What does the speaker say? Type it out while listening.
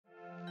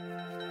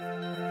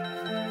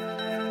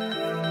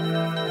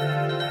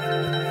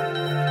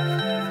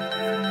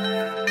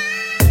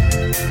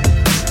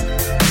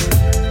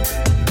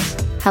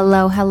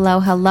Hello, hello,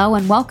 hello,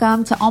 and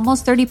welcome to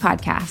Almost 30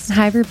 Podcast.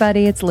 Hi,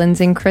 everybody. It's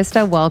Lindsay and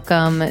Krista.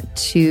 Welcome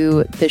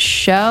to the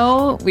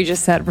show. We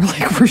just said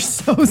we're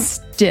so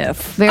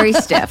stiff. Very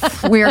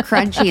stiff. We're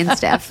crunchy and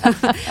stiff.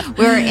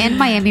 We're in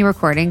Miami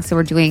recording, so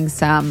we're doing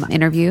some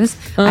interviews.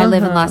 I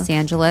live in Los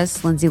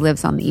Angeles. Lindsay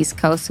lives on the East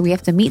Coast, so we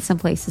have to meet some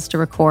places to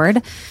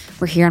record.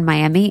 We're here in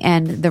Miami,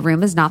 and the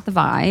room is not the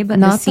vibe.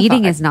 The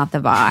seating is not the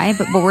vibe,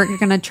 but we're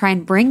going to try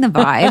and bring the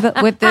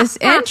vibe with this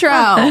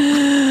intro.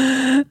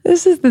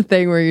 This is the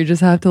thing where you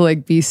just have to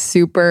be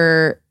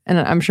super, and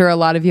I'm sure a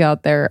lot of you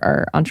out there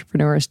are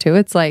entrepreneurs too.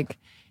 It's like,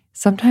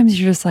 sometimes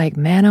you're just like,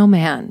 man, oh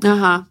man.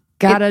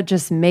 Gotta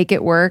just make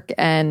it work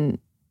and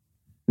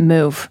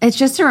move. It's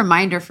just a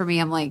reminder for me.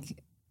 I'm like,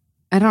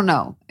 I don't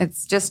know.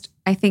 It's just,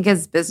 I think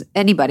as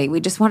anybody, we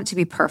just want it to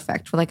be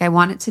perfect. We're like, I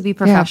want it to be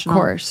professional. Yeah,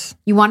 of course.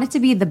 You want it to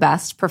be the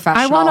best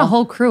professional. I want a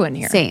whole crew in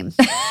here. Same.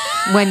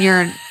 When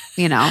you're,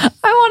 I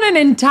want an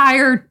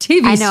entire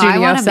TV studio. I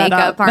want a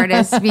makeup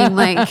artist being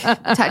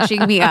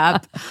touching me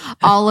up,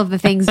 all of the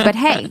things. But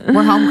hey,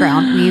 we're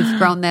homegrown. We've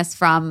grown this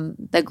from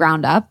the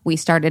ground up. We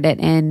started it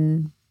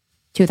in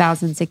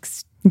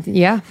 2016.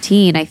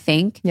 I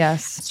think.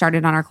 Yes.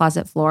 Started on our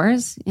closet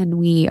floors, and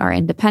we are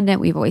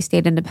independent. We've always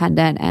stayed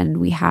independent, and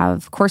we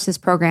have courses,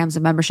 programs, a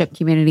membership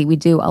community. We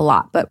do a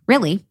lot, but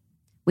really,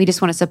 we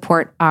just want to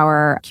support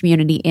our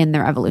community in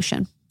their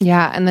evolution.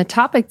 Yeah. And the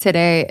topic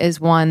today is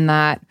one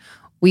that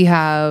we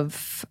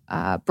have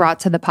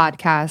brought to the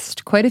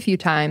podcast quite a few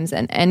times.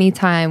 And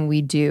anytime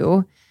we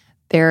do,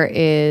 there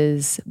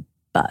is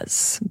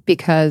buzz,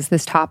 because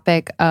this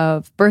topic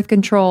of birth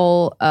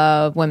control,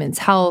 of women's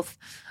health,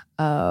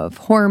 of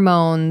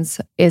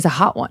hormones is a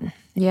hot one.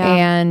 Yeah.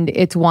 And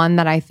it's one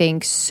that I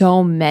think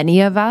so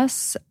many of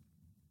us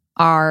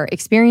are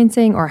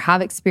experiencing or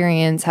have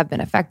experienced, have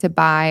been affected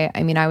by.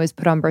 I mean, I was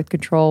put on birth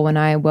control when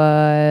I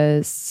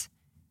was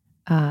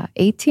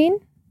 18,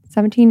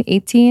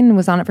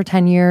 was on it for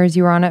 10 years.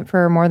 You were on it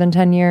for more than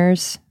 10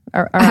 years.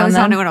 I was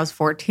on it when I was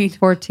 14.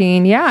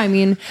 14. Yeah. I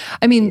mean,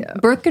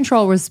 birth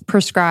control was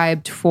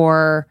prescribed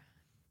for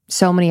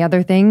so many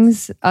other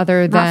things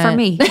other than... Not for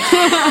me.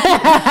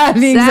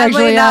 being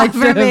Sadly, not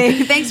active. for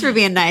me. Thanks for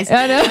being nice.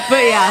 I know.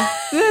 But yeah,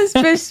 it's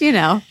just,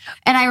 And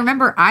I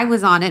remember I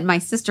was on it. My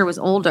sister was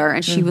older,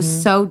 and she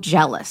was so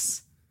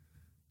jealous.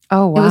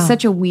 Oh, wow. It was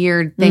such a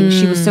weird thing.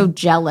 She was so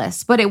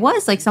jealous. But it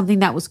was something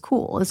that was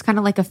cool. It's kind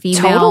of like a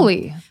female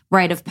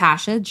rite of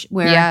passage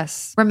where,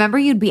 remember,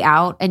 you'd be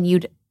out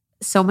and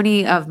so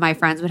many of my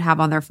friends would have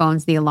on their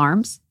phones the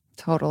alarms.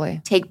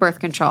 Totally. Take birth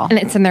control. And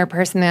it's in their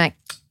purse, and they're like,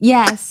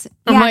 yes.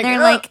 I'm yeah, they're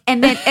like,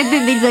 and then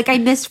they'd be like, I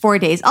missed 4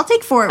 days. I'll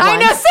take 4 at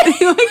once. I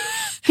know.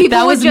 People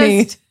that was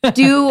would just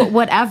do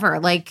whatever.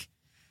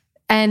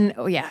 And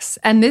yes.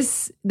 And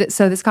this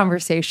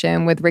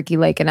conversation with Ricki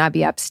Lake and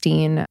Abby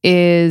Epstein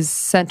is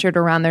centered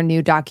around their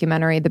new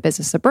documentary, The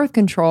Business of Birth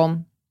Control.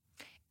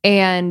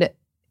 And,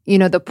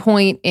 the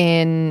point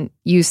in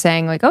you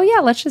saying oh yeah,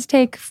 let's just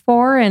take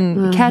 4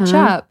 and catch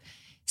up,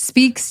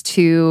 speaks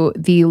to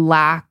the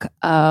lack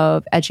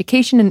of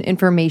education and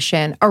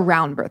information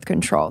around birth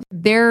control.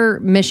 Their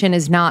mission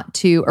is not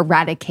to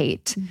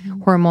eradicate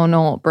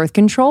hormonal birth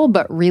control,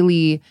 but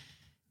really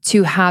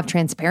to have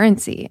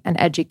transparency and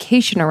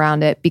education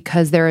around it,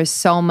 because there is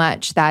so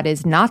much that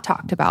is not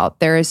talked about.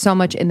 There is so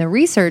much in the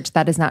research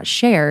that is not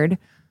shared.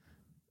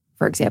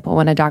 For example,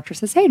 when a doctor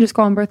says, hey, just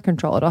go on birth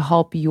control, it'll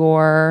help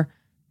your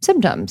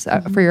symptoms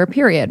for your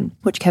period,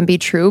 which can be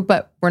true,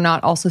 but we're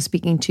not also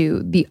speaking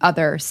to the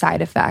other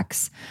side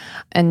effects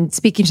and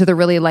speaking to the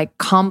really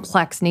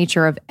complex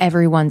nature of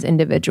everyone's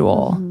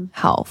individual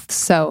health.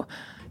 So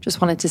just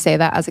wanted to say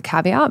that as a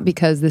caveat,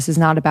 because this is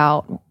not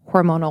about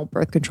hormonal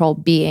birth control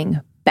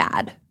being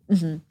bad.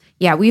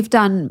 Yeah, we've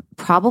done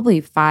probably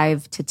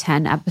 5 to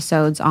 10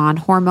 episodes on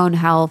hormone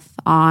health,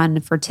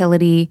 on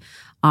fertility,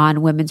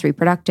 on women's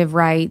reproductive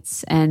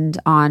rights, and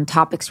on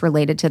topics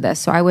related to this.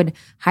 So I would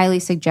highly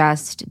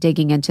suggest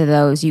digging into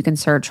those. You can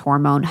search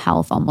Hormone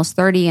Health Almost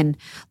 30 and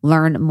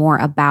learn more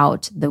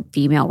about the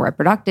female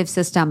reproductive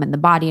system and the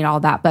body and all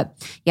that. But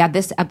yeah,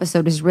 this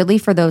episode is really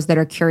for those that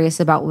are curious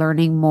about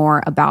learning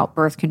more about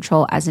birth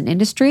control as an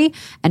industry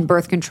and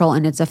birth control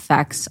and its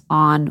effects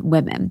on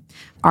women.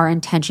 Our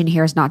intention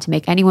here is not to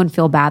make anyone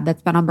feel bad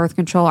that's been on birth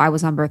control. I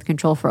was on birth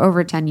control for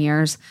over 10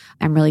 years.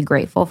 I'm really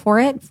grateful for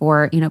it,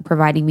 for,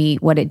 providing me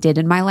what it did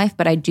in my life.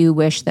 But I do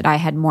wish that I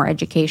had more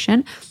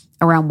education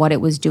around what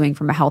it was doing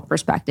from a health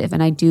perspective.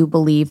 And I do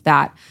believe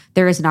that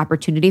there is an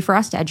opportunity for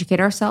us to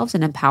educate ourselves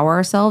and empower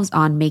ourselves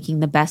on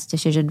making the best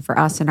decision for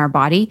us and our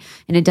body.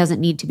 And it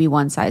doesn't need to be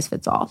one size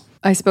fits all.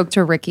 I spoke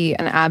to Ricki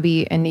and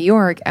Abby in New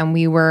York, and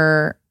we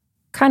were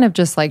kind of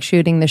just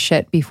shooting the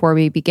shit before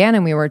we began.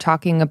 And we were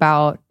talking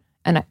about,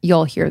 and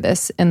you'll hear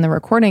this in the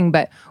recording,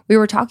 but we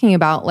were talking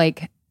about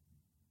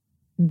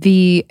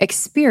the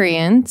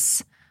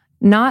experience,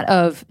 not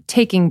of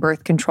taking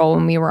birth control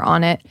when we were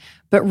on it,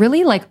 but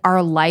really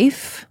our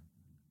life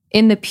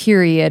in the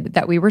period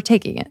that we were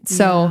taking it.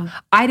 So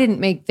I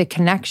didn't make the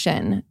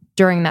connection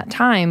during that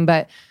time,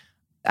 but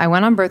I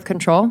went on birth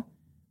control.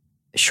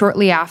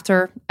 shortly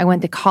after I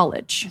went to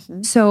college.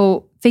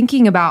 So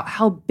thinking about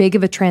how big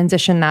of a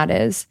transition that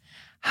is,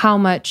 how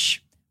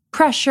much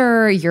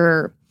pressure,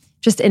 you're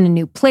just in a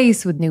new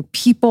place with new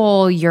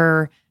people,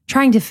 you're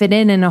trying to fit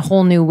in a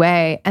whole new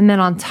way. And then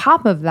on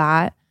top of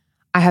that,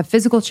 I have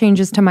physical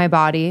changes to my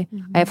body.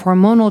 I have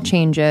hormonal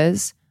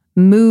changes,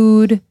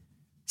 mood,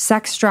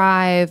 sex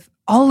drive,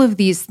 all of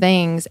these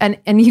things. And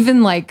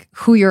even like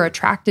who you're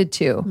attracted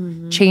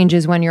to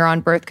changes when you're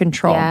on birth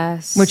control,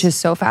 which is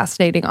so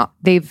fascinating.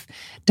 They've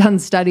done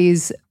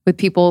studies with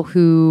people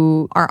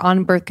who are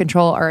on birth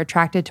control are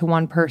attracted to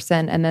one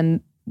person. And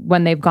then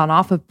when they've gone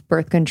off of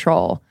birth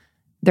control,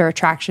 their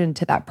attraction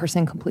to that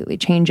person completely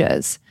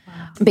changes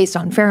based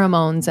on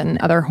pheromones and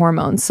other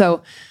hormones.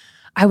 So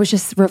I was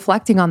just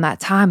reflecting on that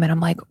time and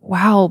I'm like,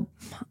 wow,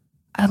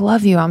 I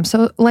love you. I'm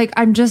so like,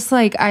 I'm just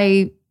like,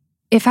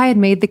 if I had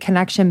made the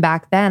connection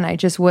back then, I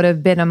just would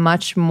have been a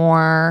much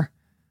more,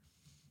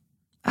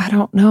 I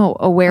don't know,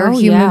 aware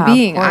human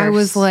being. I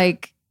was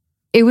like,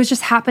 it was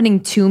just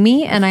happening to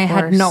me and I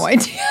had no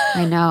idea.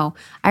 I know.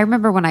 I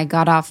remember when I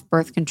got off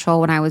birth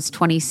control when I was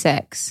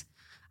 26.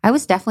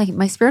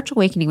 My spiritual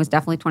awakening was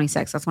definitely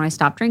 26. That's when I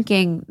stopped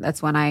drinking.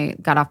 That's when I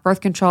got off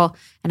birth control.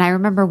 And I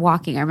remember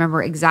walking. I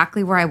remember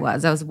exactly where I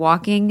was. I was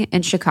walking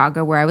in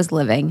Chicago where I was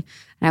living.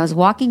 And I was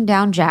walking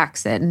down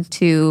Jackson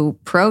to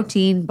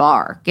Protein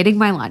Bar, getting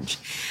my lunch.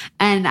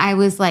 And I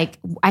was like,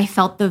 I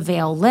felt the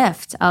veil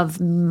lift of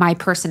my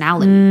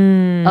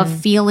personality, of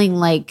feeling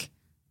like,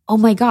 oh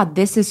my God,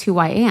 this is who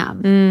I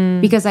am.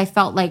 Because I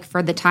felt like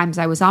for the times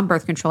I was on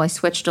birth control, I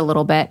switched a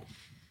little bit.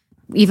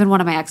 Even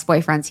one of my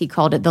ex-boyfriends, he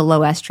called it the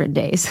low estrogen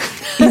days.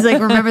 He's like,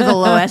 remember the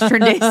low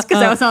estrogen days?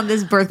 Because I was on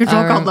this birth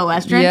control called low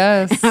estrogen.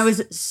 Yes. And I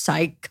was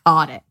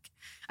psychotic.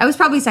 I was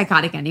probably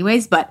psychotic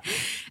anyways,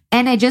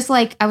 and I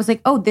was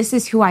like, oh, this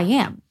is who I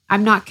am.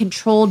 I'm not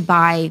controlled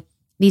by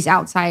these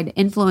outside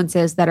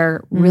influences that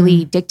are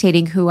really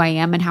dictating who I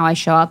am and how I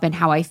show up and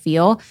how I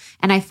feel.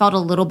 And I felt a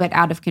little bit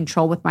out of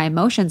control with my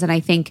emotions. And I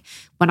think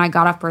when I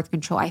got off birth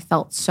control, I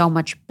felt so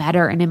much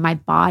better and in my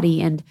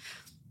body. And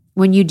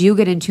when you do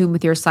get in tune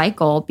with your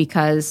cycle,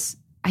 because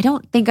I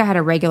don't think I had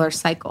a regular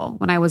cycle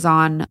when I was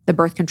on the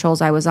birth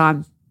controls I was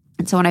on.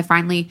 And so when I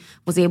finally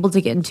was able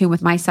to get in tune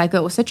with my cycle,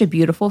 it was such a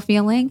beautiful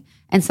feeling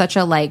and such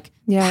a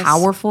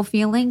powerful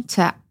feeling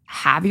to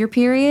have your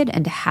period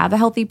and to have a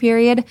healthy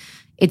period.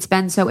 It's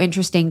been so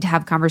interesting to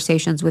have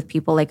conversations with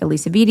people like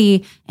Elisa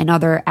Vitti and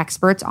other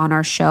experts on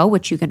our show,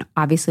 which you can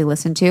obviously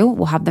listen to.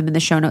 We'll have them in the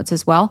show notes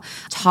as well.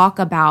 Talk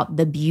about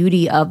the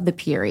beauty of the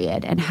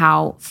period and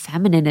how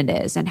feminine it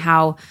is and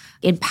how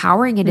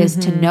empowering it is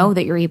to know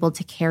that you're able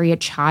to carry a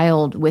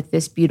child with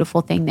this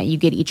beautiful thing that you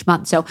get each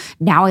month. So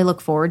now I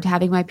look forward to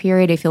having my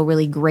period. I feel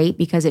really great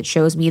because it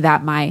shows me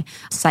that my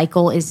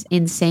cycle is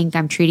in sync.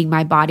 I'm treating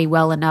my body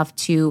well enough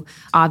to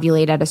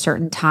ovulate at a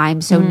certain time.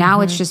 So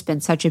now it's just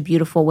been such a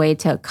beautiful way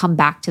to come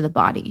back to the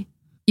body.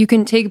 You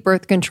can take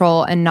birth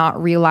control and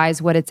not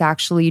realize what it's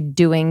actually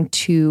doing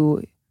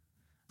to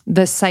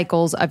the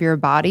cycles of your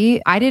body.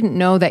 I didn't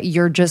know that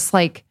you're just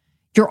like,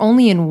 you're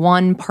only in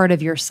one part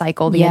of your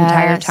cycle the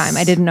entire time.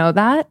 I didn't know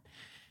that.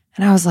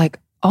 And I was like,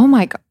 oh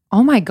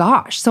my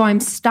gosh. So I'm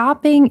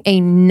stopping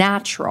a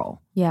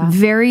natural,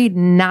 very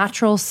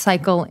natural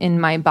cycle in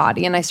my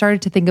body. And I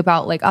started to think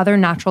about like other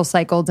natural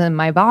cycles in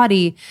my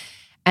body.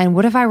 And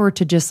what if I were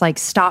to just like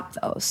stop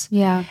those?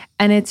 Yeah.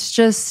 And it's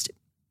just,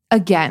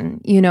 again,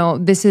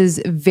 this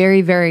is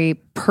very, very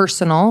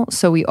personal.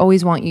 So we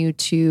always want you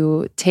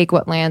to take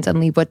what lands and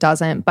leave what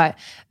doesn't. But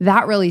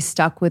that really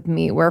stuck with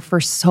me where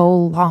for so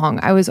long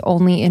I was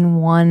only in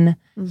one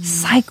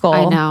cycle.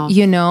 I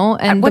know.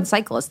 And what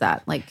cycle is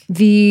that? Like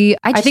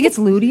I think it's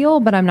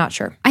luteal, but I'm not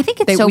sure. I think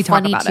it's so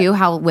funny too,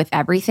 how with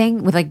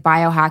everything, with like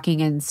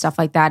biohacking and stuff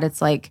like that,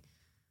 it's like,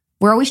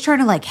 we're always trying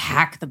to like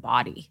hack the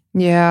body.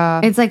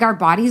 Yeah. It's like our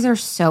bodies are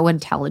so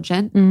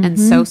intelligent and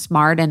so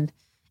smart. And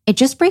it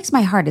just breaks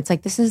my heart. It's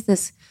like, this is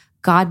this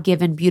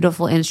God-given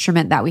beautiful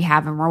instrument that we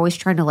have. And we're always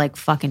trying to like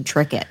fucking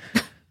trick it.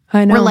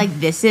 I know. We're like,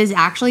 this is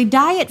actually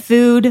diet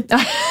food.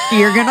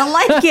 You're going to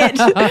like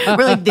it.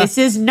 We're like, this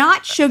is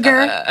not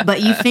sugar,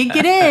 but you think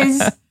it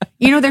is.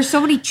 There's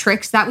so many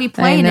tricks that we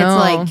play. And it's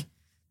like,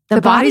 the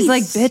body's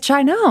like, bitch,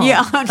 I know.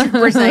 Yeah,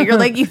 100%. You're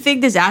like, you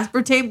think this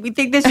aspartame, we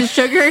think this is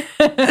sugar?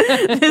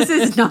 This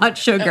is not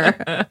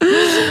sugar.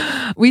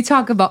 We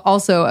talk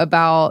also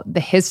about the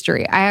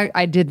history.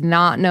 I did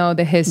not know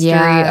the history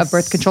of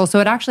birth control. So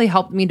it actually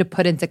helped me to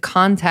put into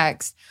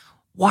context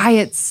why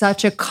it's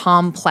such a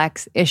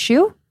complex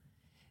issue.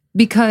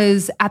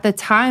 Because at the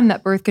time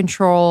that birth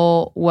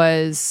control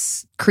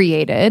was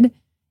created,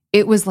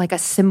 it was like a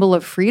symbol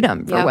of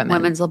freedom for women.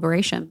 Women's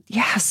liberation.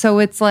 Yeah. So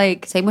it's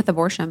like... Same with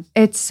abortion.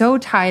 It's so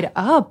tied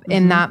up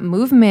in that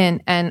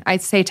movement. And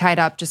I'd say tied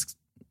up just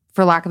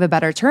for lack of a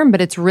better term,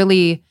 but it's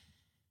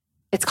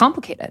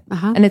complicated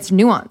and it's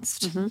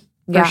nuanced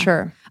for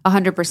sure.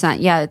 100%.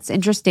 Yeah. It's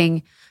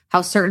interesting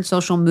how certain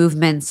social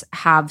movements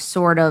have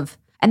sort of...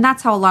 And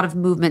that's how a lot of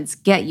movements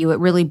get you. It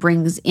really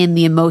brings in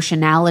the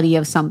emotionality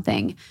of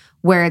something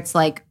where it's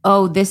like,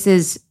 oh, this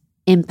is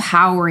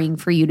empowering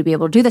for you to be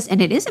able to do this.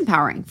 And it is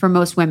empowering for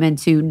most women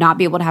to not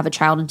be able to have a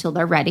child until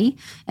they're ready,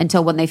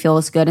 until when they feel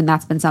it's good. And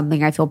that's been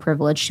something I feel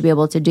privileged to be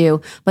able to do.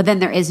 But then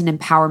there is an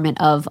empowerment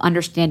of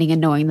understanding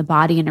and knowing the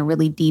body in a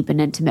really deep and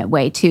intimate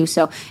way too.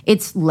 So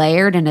it's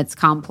layered and it's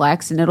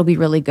complex, and it'll be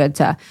really good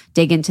to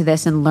dig into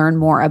this and learn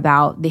more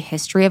about the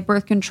history of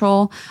birth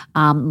control,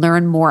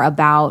 learn more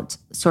about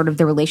sort of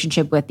the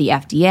relationship with the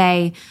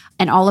FDA,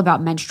 and all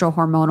about menstrual,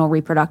 hormonal,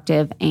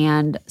 reproductive,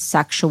 and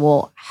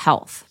sexual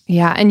health.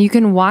 Yeah. And you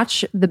can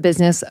watch The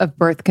Business of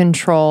Birth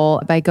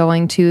Control by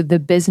going to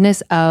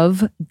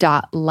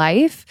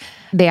thebusinessof.life.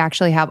 They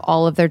actually have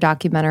all of their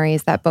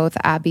documentaries that both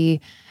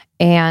Abby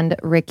and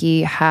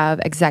Ricki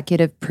have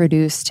executive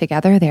produced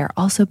together. They are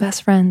also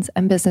best friends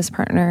and business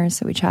partners.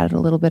 So we chatted a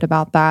little bit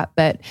about that,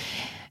 but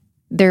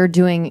they're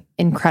doing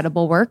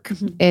incredible work.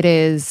 Mm-hmm. It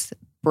is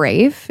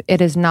brave.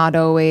 It is not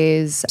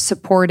always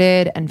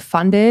supported and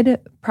funded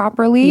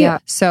properly. Yeah.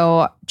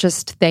 So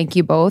just thank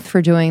you both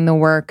for doing the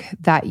work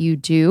that you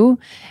do.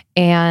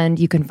 And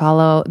you can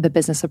follow The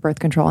Business of Birth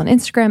Control on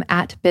Instagram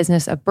at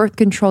Business of Birth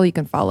Control. You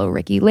can follow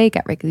Ricki Lake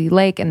at Ricki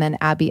Lake, and then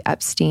Abby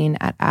Epstein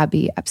at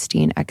Abby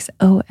Epstein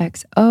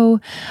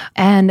XOXO.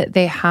 And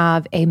they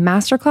have a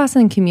masterclass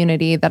and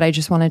community that I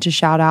just wanted to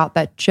shout out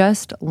that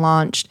just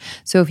launched.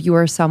 So if you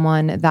are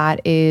someone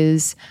that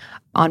is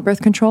on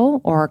birth control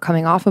or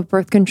coming off of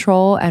birth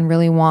control and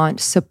really want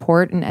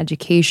support and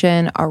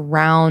education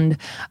around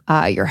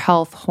your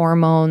health,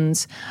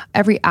 hormones,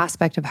 every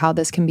aspect of how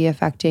this can be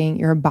affecting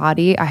your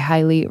body, I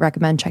highly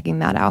recommend checking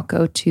that out.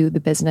 Go to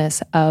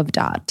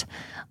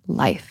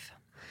thebusinessof.life.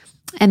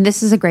 And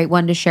this is a great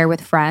one to share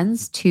with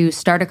friends, to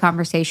start a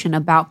conversation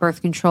about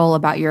birth control,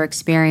 about your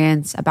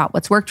experience, about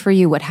what's worked for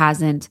you, what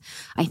hasn't.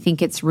 I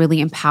think it's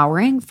really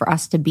empowering for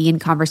us to be in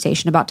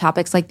conversation about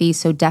topics like these.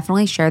 So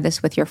definitely share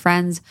this with your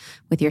friends,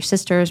 with your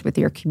sisters, with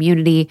your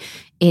community.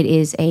 It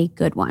is a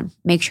good one.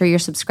 Make sure you're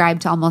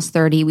subscribed to Almost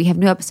 30. We have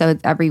new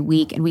episodes every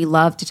week, and we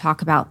love to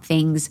talk about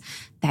things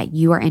that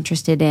you are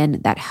interested in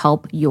that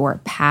help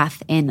your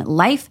path in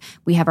life.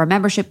 We have our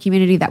membership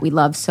community that we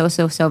love so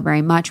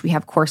very much. We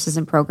have courses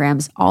and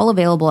programs all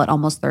available at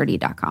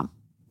almost30.com. All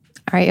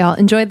right, y'all,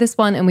 enjoy this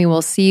one, and we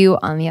will see you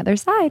on the other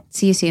side.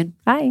 See you soon.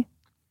 Bye.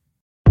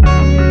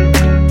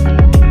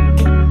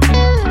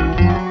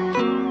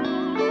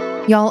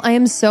 Y'all, I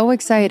am so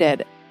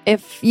excited.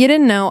 If you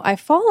didn't know, I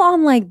fall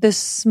on like the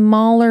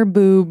smaller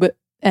boob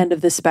end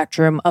of the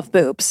spectrum of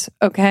boobs,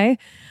 okay?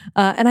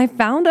 And I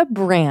found a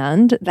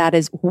brand that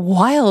is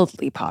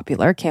wildly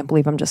popular. Can't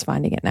believe I'm just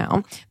finding it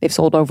now. They've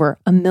sold over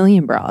 1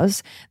 million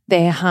bras.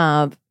 They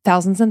have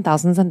thousands and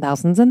thousands and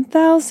thousands and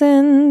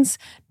thousands,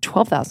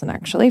 12,000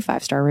 actually,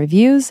 5-star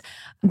reviews.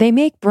 They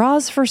make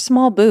bras for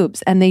small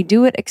boobs, and they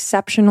do it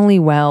exceptionally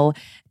well.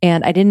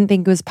 And I didn't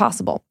think it was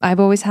possible.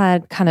 I've always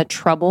had kind of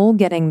trouble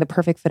getting the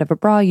perfect fit of a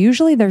bra.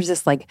 Usually there's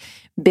this like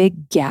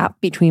big gap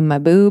between my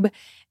boob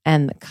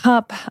and the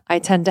cup. I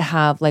tend to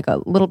have like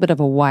a little bit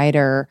of a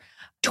wider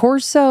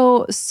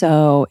torso.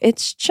 So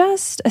it's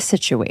just a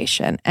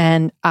situation.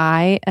 And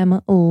I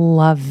am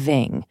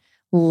loving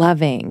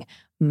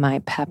my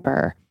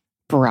Pepper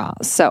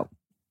bras. So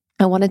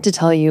I wanted to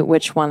tell you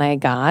which one I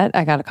got.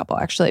 I got a couple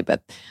actually,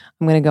 but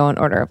I'm going to go in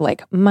order of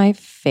like my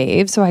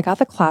fave. So I got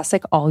the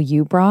classic all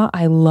U bra.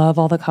 I love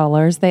all the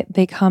colors that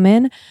they come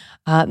in.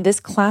 This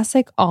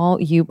classic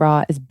all U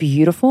bra is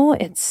beautiful.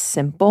 It's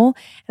simple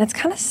and it's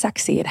kind of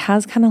sexy. It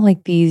has kind of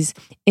like these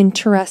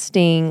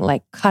interesting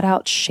like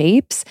cutout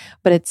shapes,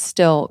 but it's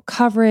still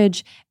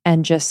coverage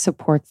and just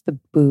supports the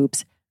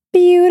boobs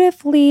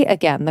beautifully.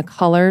 Again, the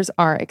colors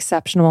are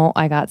exceptional.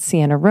 I got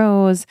Sienna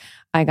Rose,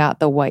 I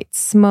got the White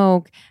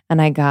Smoke, and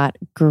I got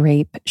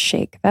Grape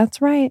Shake. That's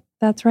right,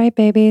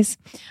 babies.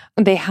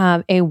 They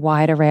have a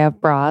wide array of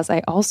bras.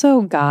 I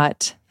also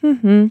got,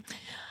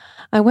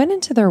 I went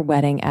into their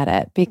wedding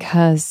edit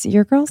because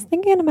your girl's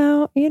thinking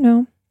about,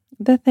 the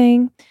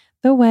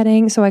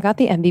wedding. So I got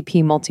the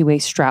MVP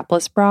multi-waist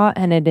strapless bra,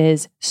 and it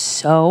is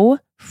so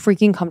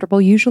freaking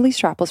comfortable. Usually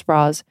strapless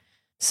bras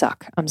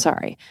suck. I'm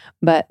sorry.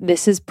 But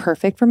this is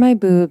perfect for my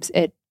boobs.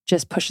 It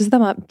just pushes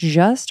them up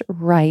just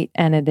right.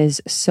 And it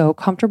is so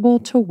comfortable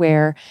to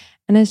wear.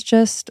 And it's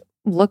just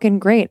looking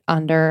great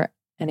under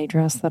any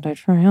dress that I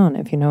try on,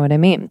 if you know what I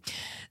mean.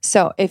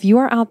 So if you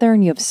are out there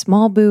and you have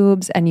small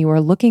boobs and you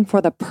are looking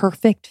for the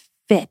perfect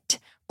fit,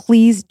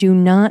 please do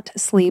not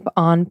sleep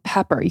on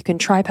Pepper. You can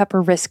try Pepper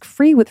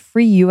risk-free with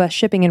free U.S.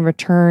 shipping and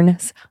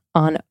returns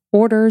on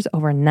orders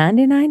over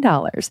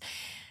 $99.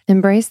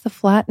 Embrace the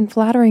flat and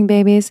flattering,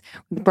 babies,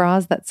 with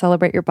bras that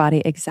celebrate your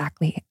body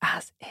exactly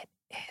as it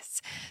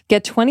is.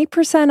 Get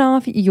 20%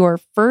 off your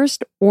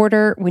first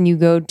order when you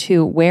go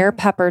to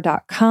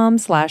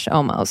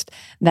wearpepper.com/almost.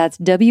 That's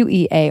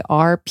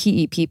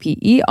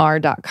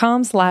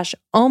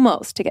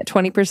wearpepper.com/almost to get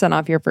 20%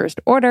 off your first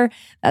order.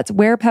 That's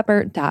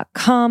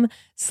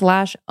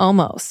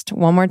wearpepper.com/almost.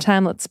 One more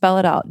time, let's spell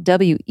it out.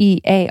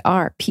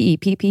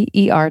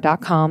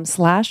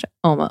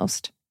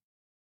 wearpepper.com/almost.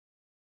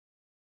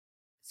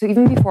 So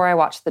even before I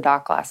watched the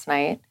doc last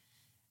night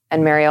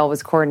and Marielle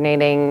was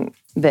coordinating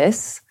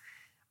this,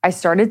 I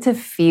started to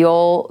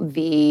feel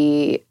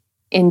the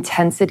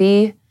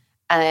intensity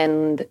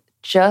and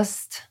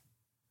just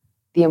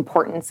the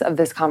importance of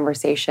this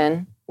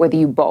conversation with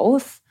you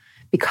both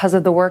because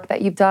of the work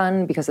that you've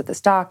done, because of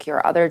this doc,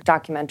 your other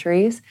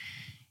documentaries.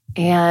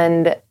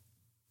 And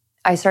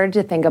I started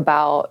to think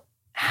about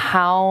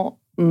how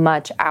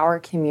much our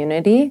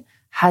community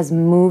has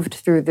moved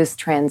through this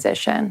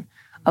transition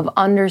of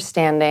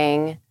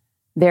understanding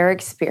their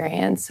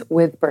experience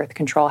with birth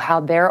control, how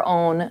their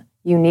own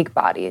unique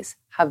bodies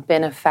have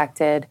been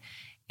affected.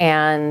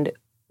 And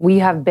we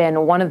have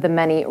been one of the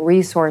many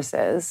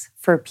resources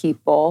for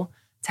people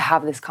to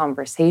have this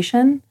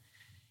conversation.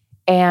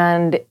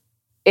 And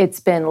it's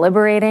been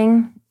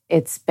liberating.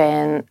 It's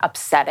been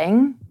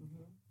upsetting.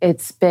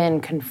 It's been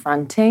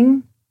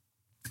confronting.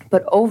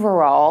 But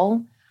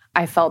overall,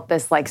 I felt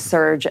this like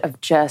surge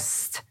of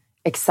just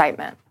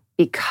excitement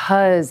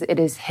because it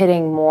is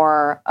hitting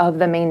more of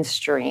the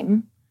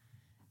mainstream.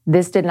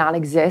 This did not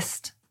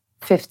exist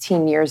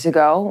 15 years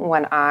ago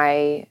when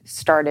I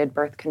started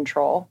birth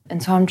control.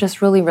 And so I'm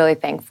just really, really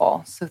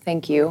thankful. So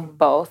thank you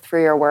both for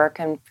your work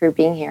and for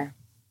being here.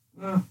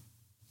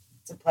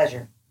 It's a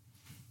pleasure.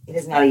 It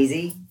is not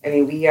easy. I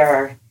mean,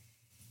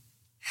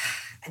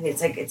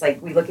 it's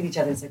like we look at each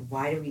other and it's like,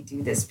 why do we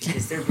do this?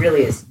 Because there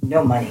really is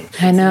no money.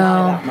 It's I know.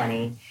 not about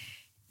money.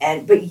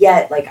 But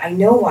yet, like, I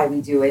know why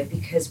we do it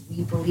because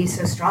we believe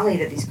so strongly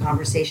that these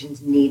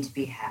conversations need to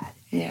be had.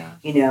 Yeah.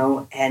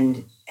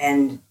 And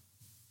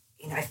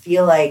I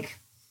feel like,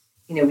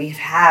 we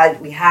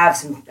have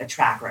a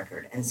track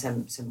record and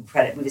some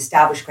credit. We've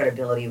established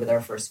credibility with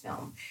our first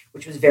film,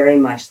 which was very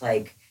much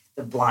like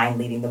the blind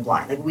leading the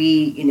blind. Like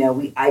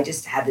I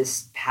just had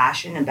this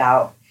passion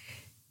about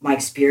my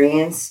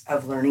experience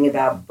of learning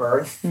about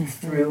birth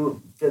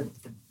through the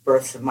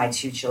births of my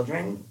two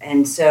children.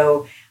 And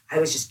so I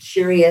was just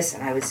curious,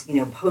 and I was,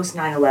 post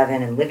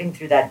 9/11 and living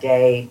through that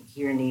day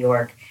here in New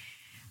York.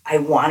 I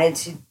wanted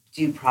to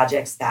do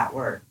projects that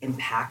were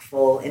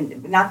impactful,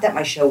 and not that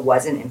my show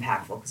wasn't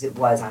impactful, because it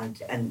was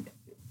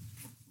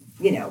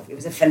it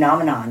was a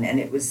phenomenon, and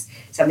it was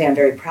something I'm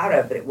very proud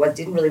of, but it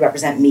didn't really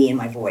represent me and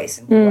my voice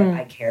and what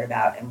I cared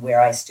about and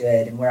where I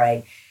stood and where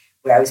I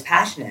was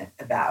passionate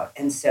about.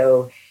 And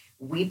so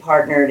we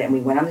partnered and we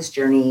went on this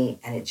journey,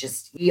 and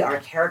we are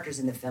characters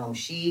in the film.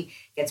 She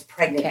gets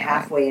pregnant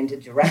halfway into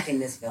directing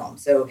this film.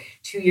 So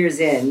 2 years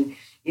in,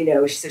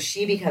 so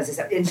she becomes this,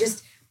 and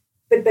just,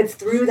 but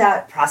through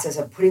that process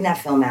of putting that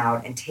film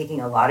out and taking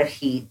a lot of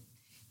heat,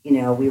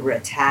 we were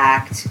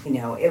attacked,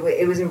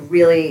 it was a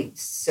really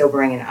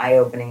sobering and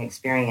eye-opening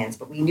experience,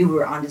 but we knew we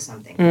were onto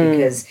something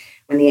because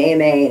when the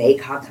AMA and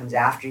ACOG comes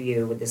after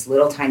you with this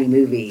little tiny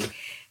movie,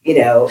 we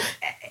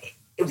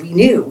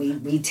knew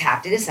we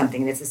tapped into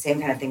something, and it's the same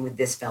kind of thing with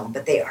this film,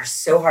 but they are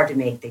so hard to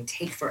make. They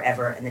take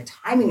forever. And the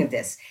timing of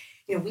this,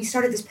 we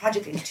started this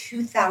project in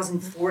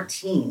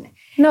 2014.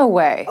 No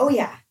way. Oh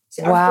yeah.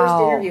 So our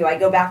first interview, I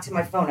go back to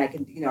my phone.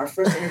 Our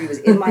first interview was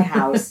in my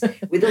house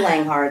with the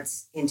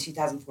Langharts in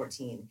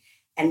 2014,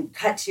 and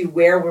cut to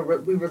where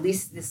we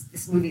released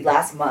this movie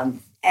last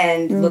month,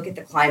 and look at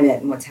the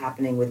climate and what's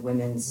happening with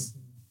women's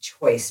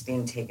choice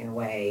being taken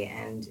away.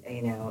 And,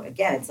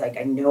 again, it's like,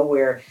 I know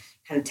we're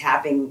kind of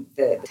tapping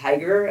the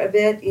tiger a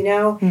bit,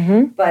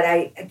 but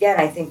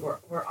I think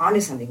we're onto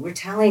something. We're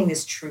telling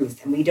this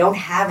truth, and we don't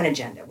have an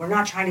agenda. We're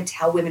not trying to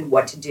tell women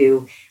what to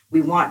do.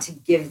 We want to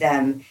give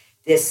them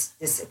this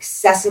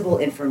accessible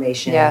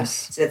information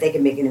so that they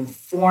can make an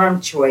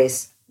informed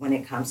choice when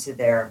it comes to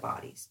their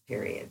bodies,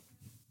 period.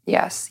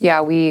 Yes.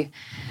 Yeah,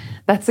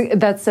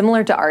 that's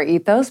similar to our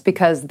ethos,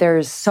 because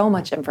there's so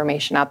much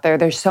information out there.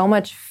 There's so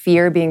much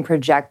fear being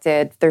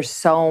projected. There's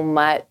so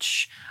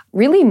much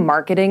really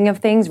marketing of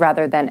things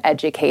rather than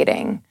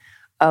educating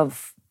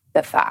of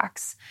the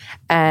facts.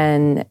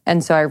 And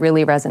so I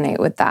really resonate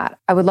with that.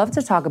 I would love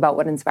to talk about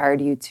what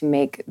inspired you to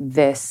make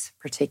this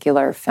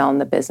particular film,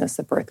 The Business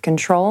of Birth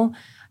Control,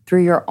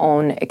 through your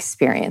own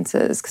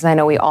experiences, because I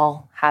know we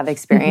all have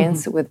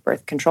experience with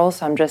birth control.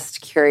 So I'm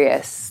just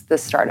curious, the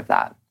start of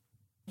that.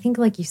 I think,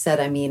 like you said,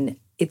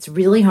 it's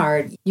really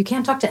hard. You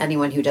can't talk to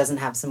anyone who doesn't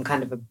have some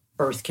kind of a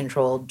birth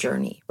control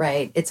journey,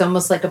 right? It's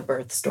almost like a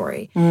birth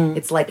story.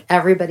 It's like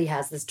everybody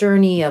has this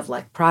journey of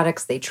like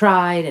products they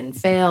tried and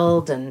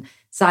failed and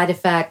side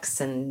effects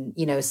and,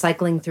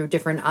 cycling through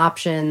different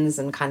options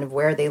and kind of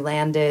where they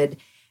landed.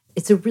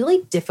 It's a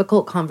really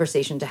difficult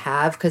conversation to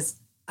have because,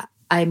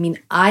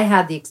 I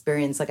had the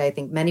experience, like I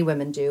think many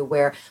women do,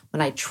 where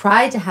when I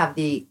tried to have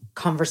the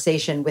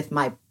conversation with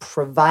my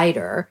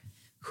provider,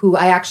 who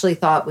I actually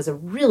thought was a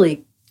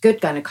really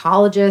good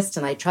gynecologist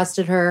and I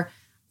trusted her,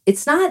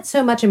 it's not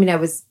so much,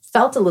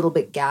 felt a little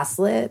bit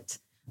gaslit,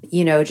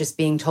 just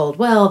being told,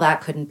 well,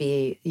 that couldn't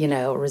be,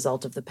 a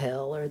result of the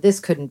pill, or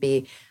this couldn't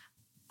be.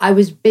 I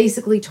was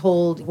basically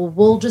told, well,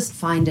 we'll just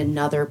find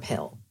another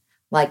pill.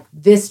 Like,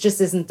 this just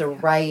isn't the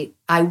right,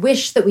 I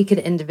wish that we could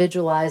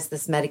individualize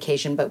this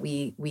medication, but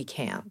we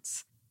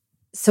can't.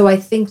 So I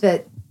think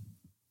that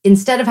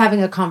instead of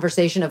having a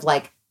conversation of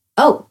like,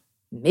 oh,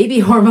 maybe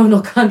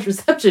hormonal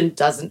contraception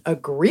doesn't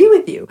agree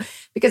with you.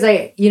 Because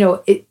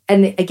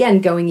and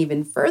again, going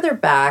even further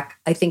back,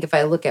 I think if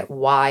I look at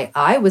why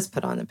I was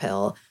put on the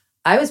pill,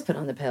 I was put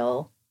on the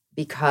pill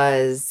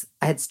because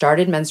I had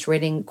started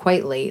menstruating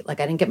quite late. Like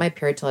I didn't get my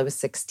period till I was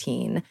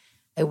 16.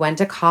 I went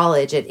to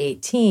college at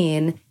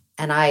 18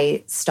 and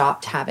I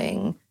stopped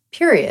having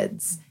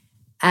periods.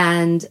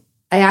 And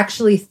I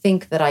actually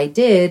think that I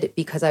did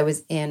because I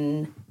was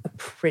in a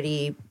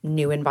pretty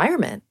new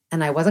environment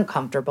and I wasn't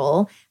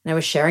comfortable. And I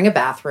was sharing a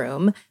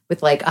bathroom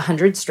with like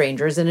 100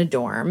 strangers in a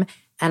dorm.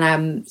 And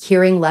I'm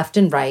hearing left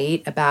and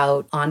right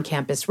about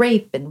on-campus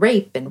rape and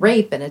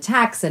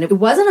attacks. And it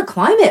wasn't a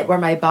climate where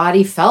my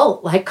body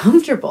felt like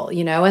comfortable,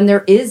 and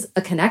there is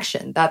a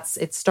connection.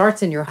 It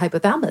starts in your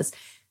hypothalamus.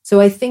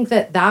 So I think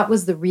that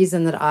was the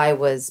reason that I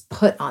was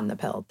put on the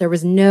pill. There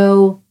was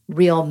no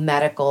real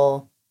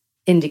medical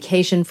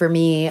indication for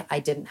me. I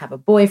didn't have a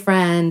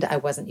boyfriend. I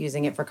wasn't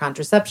using it for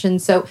contraception.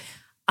 So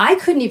I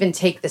couldn't even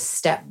take the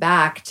step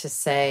back to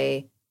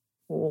say,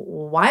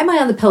 why am I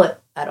on the pill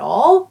at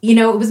all?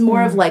 It was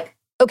more of like,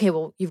 okay,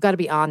 well, you've got to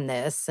be on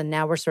this. And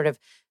now we're sort of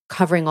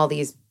covering all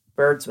these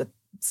birds with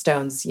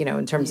stones,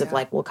 in terms of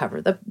like, we'll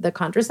cover the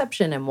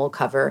contraception and we'll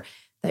cover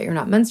that you're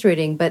not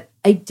menstruating. But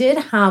I did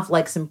have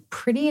like some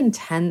pretty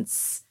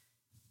intense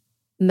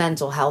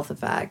mental health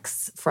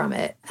effects from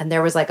it. And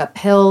there was like a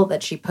pill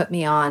that she put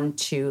me on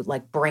to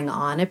like bring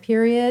on a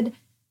period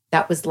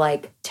that was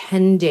like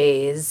 10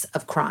 days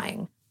of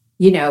crying.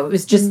 It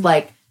was just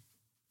like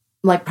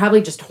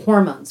probably just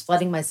hormones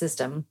flooding my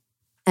system.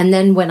 And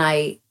then when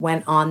I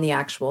went on the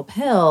actual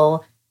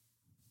pill,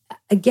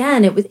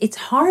 again, it's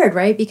hard,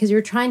 right? Because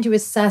you're trying to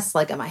assess,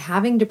 like, am I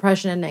having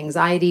depression and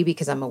anxiety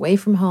because I'm away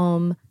from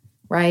home,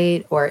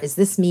 right? Or is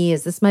this me?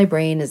 Is this my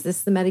brain? Is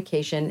this the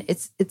medication?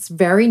 It's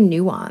very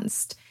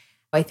nuanced.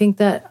 I think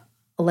that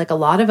like a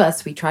lot of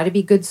us, we try to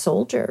be good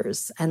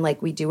soldiers and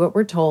like we do what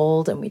we're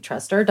told and we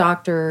trust our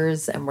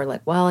doctors and we're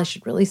like, well, I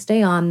should really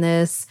stay on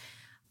this,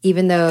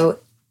 even though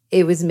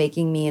it was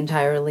making me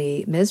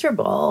entirely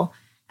miserable.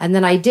 And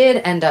then I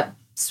did end up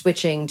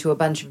switching to a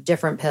bunch of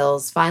different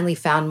pills, finally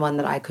found one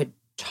that I could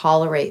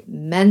tolerate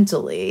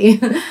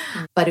mentally,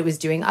 but it was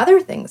doing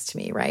other things to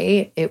me,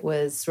 right? It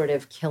was sort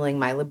of killing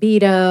my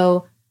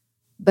libido.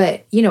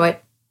 But,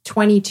 at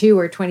 22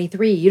 or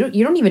 23, you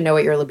don't even know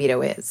what your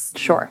libido is.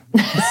 Sure.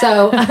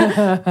 So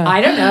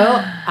I don't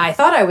know. I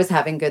thought I was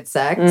having good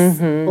sex.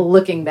 Mm-hmm.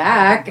 Looking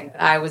back,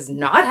 I was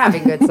not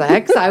having good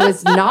sex. I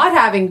was not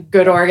having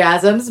good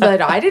orgasms,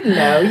 but I didn't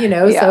know,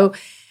 Yeah. So,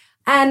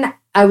 and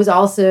I was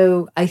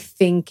also, I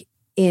think,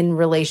 in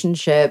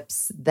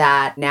relationships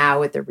that now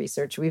with the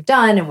research we've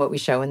done and what we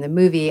show in the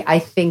movie, I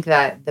think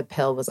that the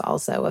pill was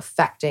also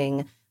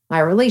affecting my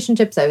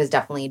relationships. I was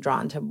definitely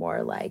drawn to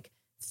more like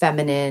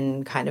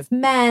feminine kind of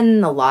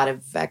men. A lot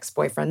of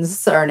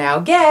ex-boyfriends are now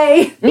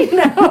gay.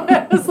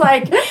 It was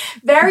like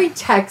very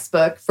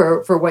textbook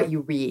for what you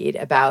read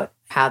about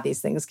how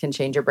these things can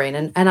change your brain.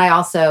 And I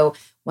also,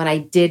 when I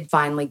did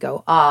finally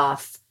go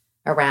off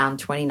around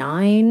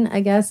 29,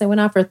 I guess I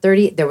went off for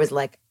 30, there was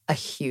like a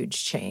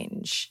huge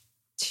change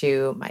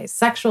to my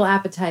sexual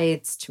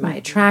appetites, to my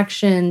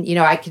attraction.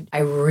 I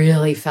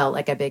really felt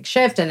like a big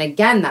shift. And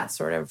again, that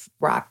sort of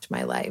rocked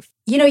my life.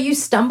 You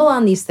stumble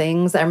on these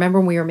things. I remember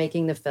when we were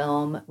making the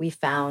film, we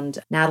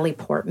found Natalie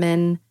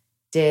Portman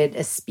did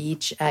a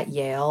speech at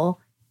Yale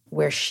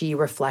where she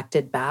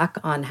reflected back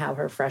on how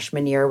her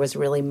freshman year was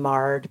really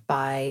marred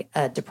by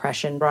a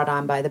depression brought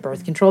on by the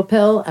birth control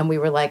pill. And we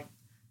were like,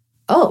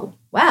 oh,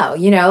 wow,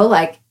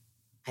 like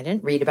I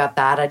didn't read about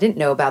that. I didn't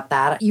know about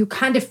that. You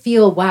kind of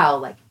feel, wow,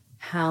 like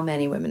how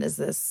many women is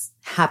this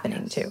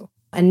happening to?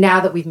 And now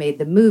that we've made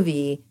the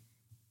movie,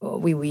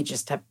 we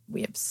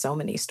have so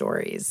many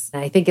stories.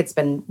 And I think it's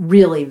been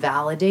really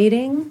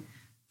validating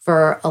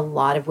for a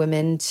lot of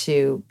women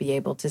to be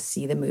able to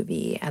see the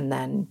movie and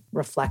then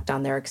reflect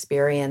on their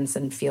experience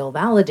and feel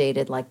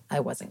validated, like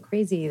I wasn't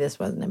crazy, this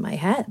wasn't in my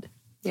head.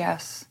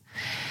 Yes.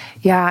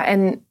 Yeah.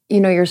 And,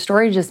 your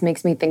story just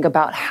makes me think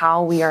about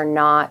how we are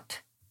not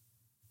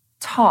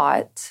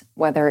taught,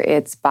 whether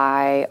it's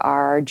by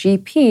our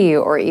GP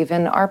or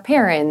even our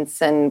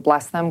parents, and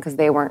bless them because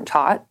they weren't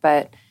taught,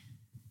 but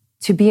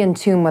to be in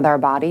tune with our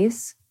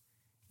bodies,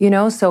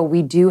 so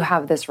we do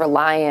have this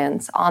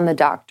reliance on the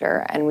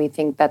doctor and we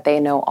think that they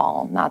know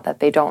all, not that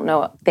they don't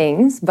know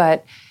things,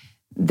 but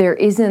there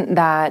isn't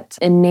that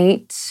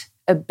innate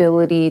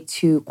ability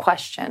to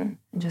question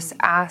and just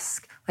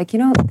ask, like,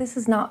 this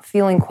is not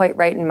feeling quite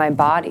right in my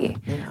body.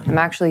 Yeah. I'm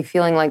actually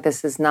feeling like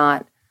this is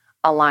not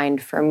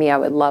aligned for me. I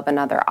would love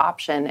another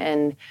option.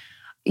 And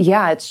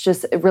yeah, it's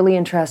just really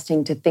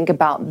interesting to think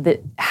about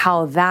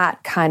how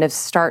that kind of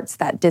starts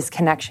that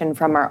disconnection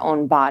from our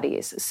own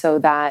bodies, so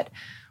that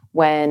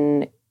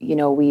when,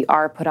 we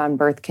are put on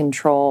birth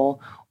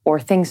control or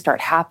things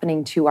start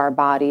happening to our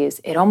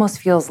bodies, it almost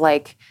feels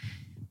like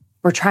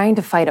we're trying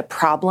to fight a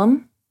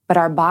problem, but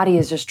our body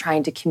is just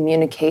trying to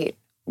communicate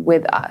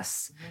with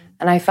us. Mm-hmm.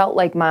 And I felt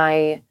like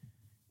my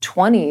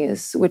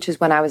 20s, which is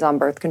when I was on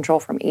birth control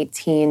from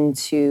 18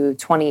 to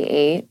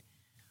 28,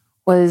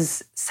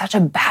 was such a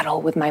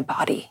battle with my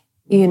body,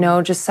 you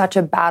know, just such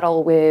a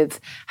battle with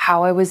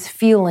how I was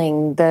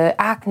feeling, the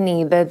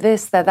acne, the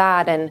this, the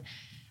that. And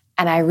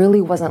I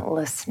really wasn't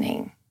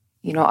listening,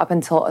 you know, up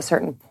until a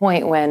certain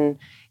point when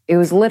it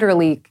was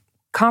literally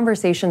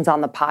conversations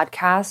on the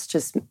podcast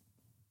just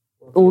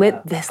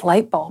lit this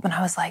light bulb. And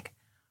I was like,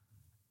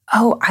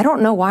 oh, I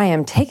don't know why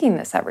I'm taking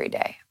this every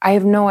day. I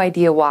have no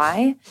idea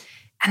why.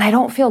 And I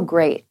don't feel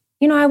great.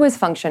 You know, I was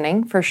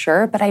functioning for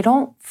sure, but I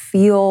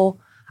feel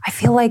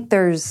like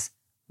there's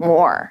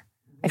more.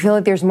 I feel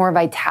like there's more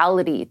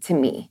vitality to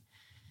me.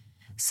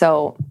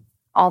 So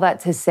all that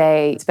to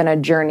say, it's been a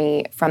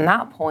journey from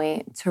that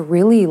point to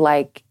really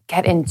like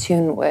get in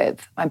tune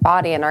with my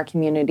body, and our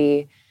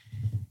community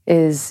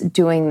is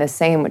doing the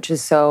same, which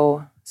is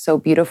so, so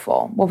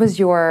beautiful. What was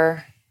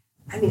your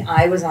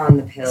I was on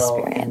the pill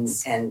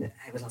experience? and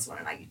I was also on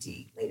an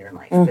IUD later in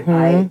life.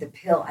 But the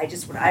pill,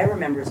 what I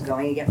remember is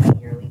going to get my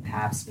yearly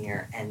pap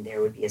smear, and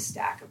there would be a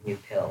stack of new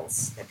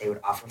pills that they would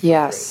offer for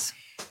free.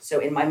 So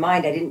in my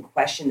mind, I didn't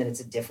question that it's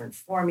a different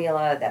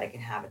formula, that it can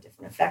have a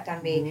different effect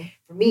on me. Mm-hmm.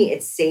 For me,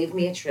 it saved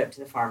me a trip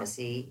to the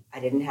pharmacy. I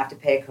didn't have to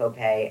pay a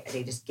copay.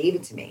 They just gave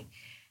it to me.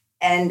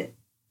 And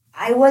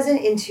I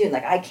wasn't in tune.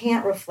 Like, I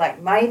can't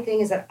reflect. My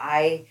thing is that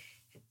I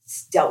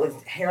dealt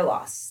with hair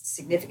loss,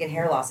 significant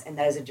hair loss, and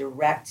that is a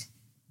direct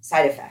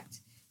side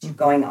effect to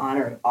going on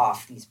or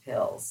off these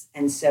pills.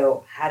 And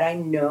so had I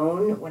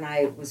known when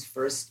I was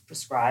first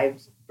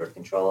prescribed birth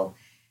control,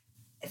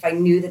 if I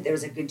knew that there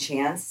was a good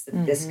chance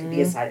that this could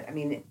be a side,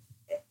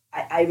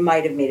 I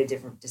might have made a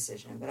different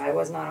decision, but I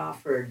was not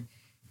offered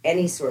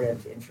any sort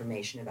of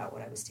information about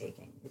what I was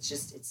taking. It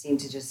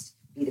seemed to just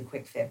be the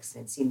quick fix,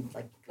 and it seemed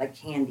like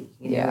candy.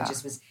 You know, it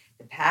just was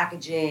the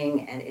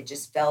packaging, and it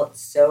just felt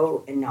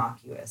so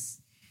innocuous.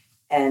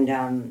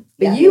 And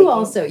but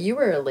you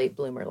were a late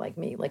bloomer like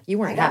me. Like, you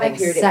weren't having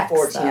sex. I got my period at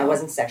 14. I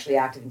wasn't sexually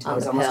active until I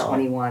was almost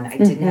 21. I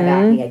didn't have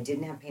acne. I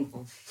didn't have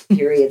painful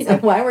periods.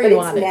 Why were you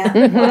on it?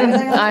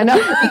 I know,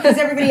 because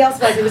everybody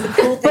else was. It was the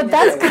cool thing. But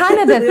that's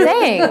kind of the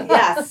thing.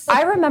 Yes,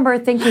 I remember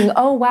thinking,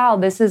 "Oh wow,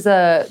 this is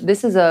a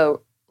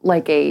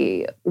like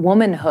a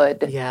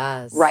womanhood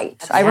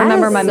right." I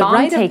remember my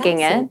mom taking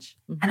it,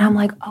 and I'm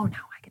like, "Oh,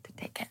 now I get to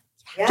take it."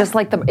 Yeah. Just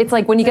like it's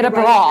like when you get a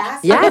bra.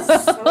 Yes,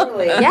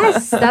 totally.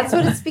 Yes, that's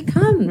what it's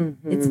become.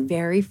 It's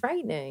very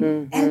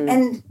frightening.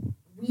 And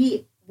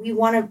we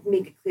want to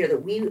make it clear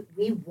that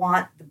we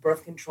want the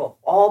birth control,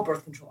 all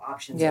birth control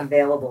options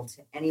available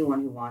to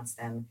anyone who wants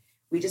them.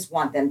 We just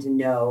want them to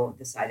know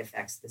the side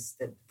effects,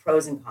 the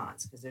pros and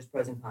cons, because there's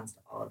pros and cons to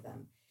all of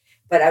them.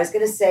 But I was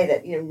going to say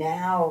that, you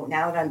know,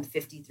 now that I'm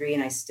 53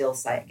 and I still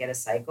get a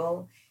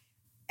cycle,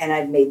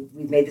 and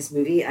we've made this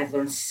movie, I've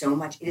learned so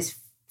much. It is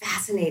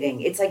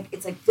fascinating. It's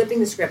like flipping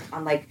the script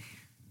on like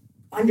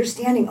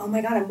understanding, oh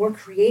my God, I'm more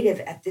creative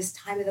at this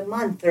time of the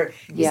month, or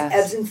these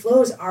ebbs and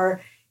flows are,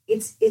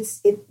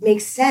 it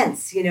makes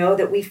sense, you know,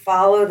 that we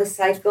follow the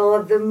cycle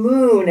of the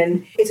moon,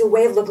 and it's a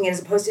way of looking at it,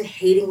 as opposed to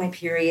hating my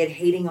period,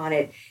 hating on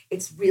it.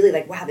 It's really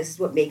like, wow, this is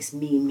what makes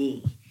me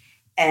me.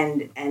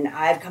 And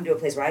I've come to a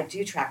place where I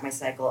do track my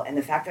cycle, and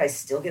the fact that I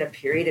still get a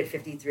period at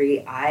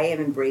 53, I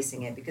am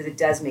embracing it, because it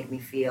does make me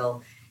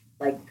feel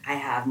like I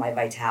have my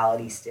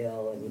vitality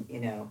still. And, you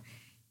know,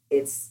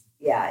 it's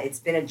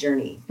been a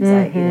journey.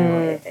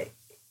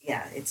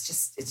 It's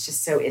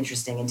just so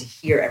interesting. And to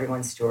hear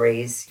everyone's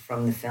stories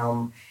from the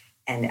film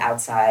and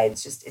outside,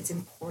 it's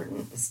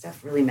important. This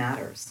stuff really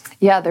matters.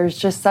 Yeah, there's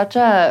just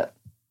it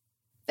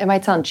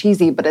might sound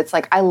cheesy, but it's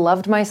like, I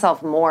loved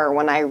myself more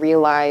when I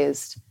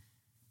realized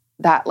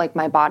that like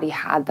my body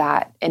had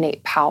that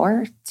innate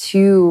power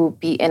to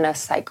be in a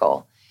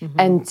cycle.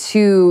 And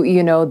to,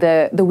 you know,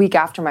 the week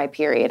after my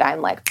period,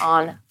 I'm like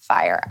on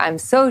fire. I'm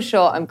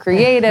social, I'm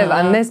creative,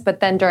 I'm this.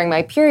 But then during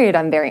my period,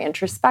 I'm very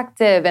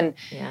introspective, and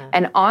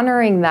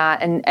honoring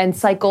that and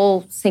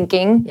cycle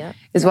syncing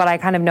is what I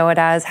kind of know it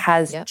as,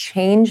 has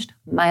changed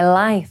my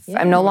life.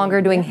 I'm no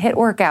longer doing HIIT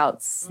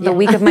workouts the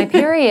week of my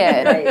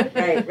period.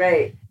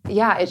 Right.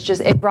 Yeah,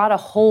 it brought a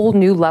whole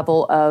new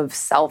level of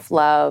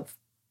self-love,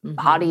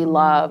 body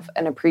love,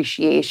 and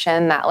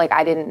appreciation that like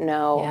I didn't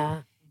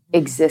know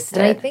existed.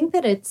 And I think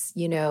that it's,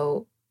 you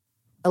know,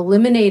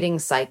 eliminating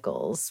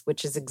cycles,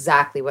 which is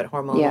exactly what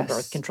hormonal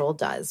birth control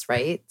does,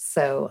 right?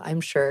 So I'm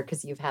sure,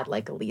 because you've had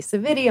like Elisa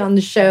Vitti on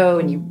the show,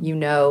 and you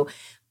know,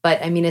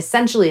 but I mean,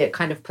 essentially it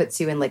kind of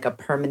puts you in like a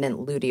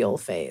permanent luteal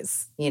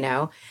phase, you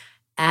know?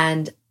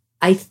 And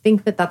I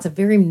think that that's a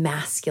very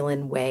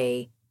masculine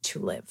way to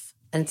live.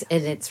 And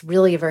it's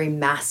really a very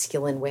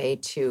masculine way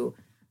to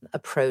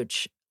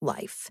approach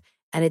life.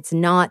 And it's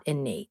not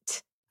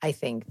innate, I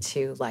think,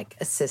 to like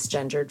a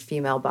cisgendered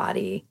female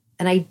body.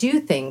 And I do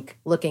think,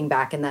 looking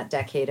back in that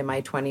decade in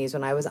my 20s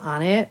when I was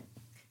on it,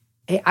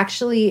 I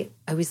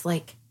was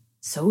like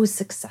so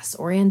success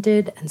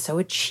oriented and so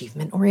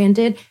achievement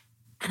oriented.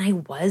 And I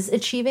was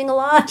achieving a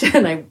lot,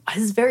 and I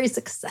was very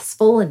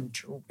successful and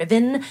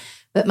driven,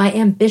 but my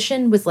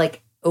ambition was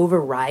like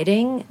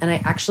overriding. And I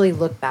actually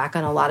look back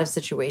on a lot of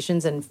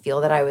situations and feel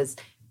that I was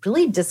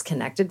really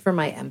disconnected from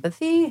my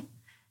empathy.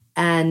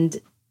 And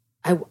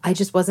I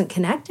just wasn't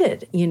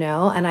connected,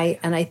 and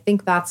I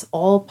think that's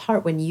all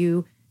part when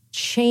you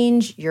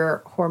change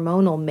your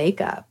hormonal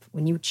makeup,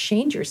 when you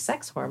change your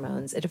sex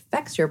hormones, it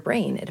affects your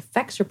brain, it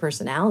affects your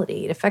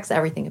personality, it affects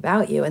everything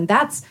about you. And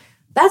that's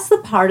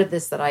the part of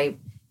this that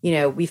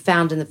we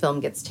found in the film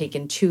gets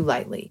taken too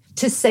lightly.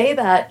 To say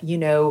that,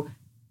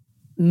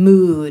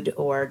 mood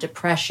or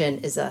depression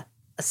is a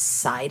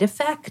side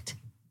effect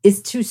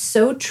is to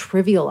so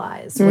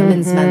trivialize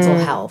women's mental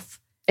health.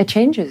 It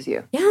changes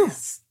you.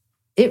 Yes,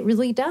 it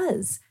really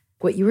does.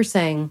 What you were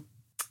saying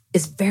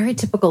is very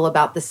typical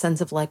about the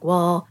sense of like,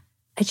 well,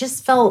 I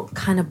just felt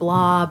kind of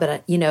blah,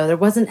 but there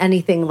wasn't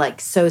anything like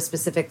so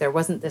specific. There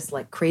wasn't this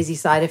like crazy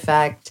side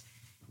effect.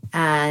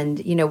 And,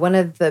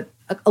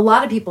 a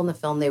lot of people in the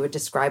film, they would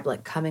describe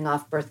like coming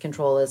off birth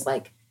control as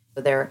like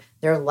their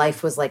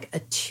life was like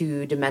a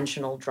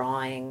 2-dimensional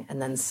drawing.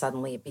 And then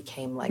suddenly it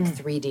became like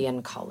 3D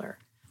in color,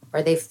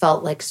 or they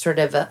felt like sort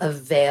of a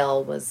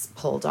veil was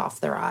pulled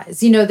off their eyes.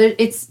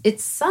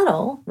 It's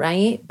subtle,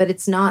 right? But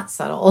it's not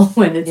subtle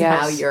when it's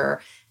how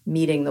you're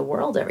meeting the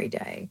world every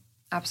day.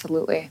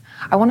 Absolutely.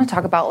 I want to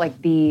talk about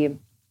like the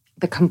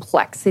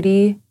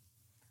complexity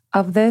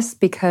of this,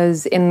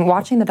 because in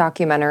watching the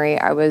documentary,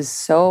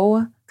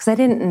 because I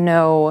didn't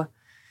know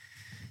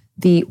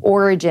the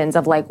origins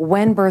of like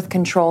when birth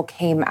control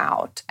came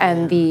out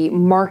and the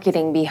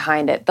marketing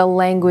behind it, the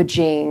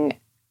languaging,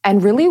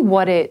 and really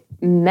what it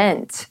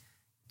meant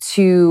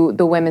to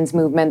the women's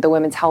movement, the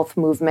women's health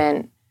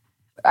movement.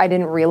 I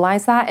didn't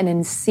realize that. And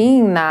in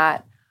seeing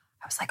that,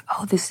 I was like,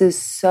 oh, this is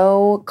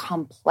so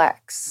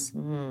complex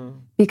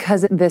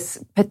because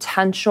this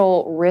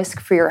potential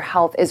risk for your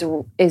health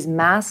is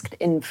masked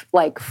in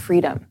like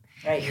freedom.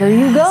 Right. Here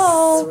you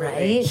go.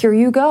 Right. Here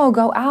you go.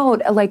 Go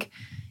out. Like,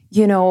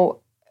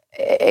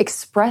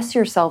 express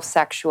yourself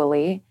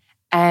sexually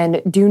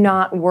and do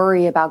not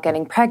worry about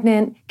getting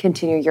pregnant.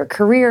 Continue your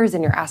careers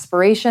and your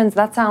aspirations.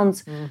 That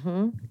sounds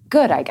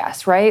good, I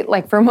guess, right?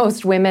 Like for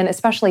most women,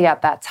 especially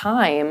at that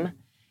time.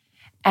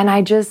 And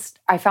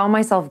I found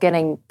myself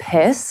getting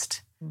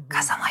pissed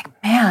because I'm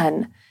like,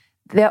 man,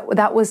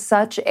 that was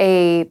such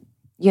a,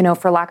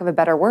 for lack of a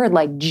better word,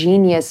 like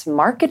genius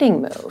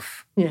marketing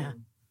move. Yeah.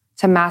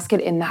 To mask it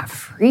in that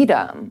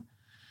freedom.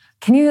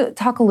 Can you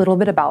talk a little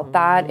bit about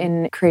that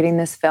in creating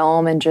this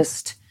film and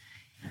just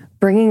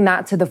bringing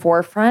that to the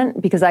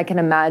forefront? Because I can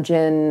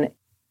imagine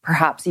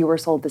perhaps you were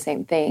sold the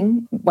same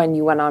thing when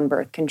you went on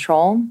birth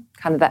control,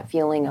 kind of that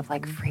feeling of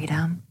like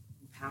freedom.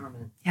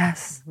 Empowerment.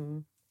 Yes.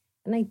 And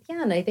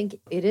I think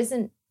it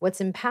isn't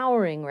what's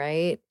empowering,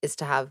 right, is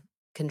to have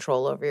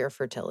control over your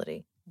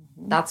fertility.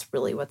 That's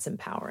really what's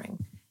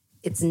empowering.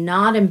 It's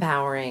not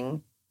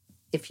empowering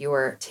if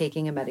you're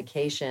taking a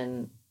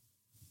medication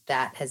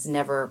that has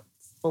never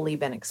fully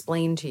been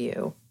explained to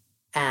you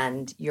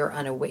and you're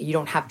unaware, you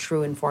don't have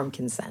true informed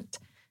consent.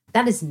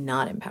 That is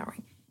not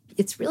empowering.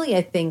 It's really,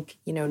 I think,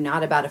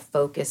 not about a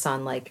focus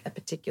on like a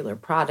particular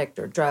product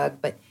or drug,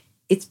 but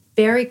it's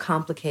very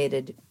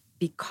complicated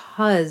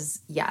because,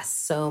 yes,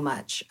 so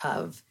much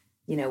of,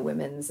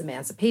 women's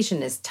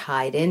emancipation is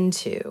tied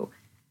into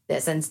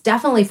this. And it's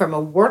definitely from a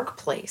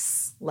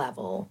workplace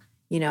level.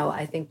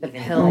 I think the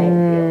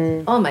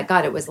pill, oh my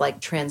God, it was like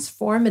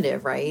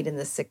transformative, right? In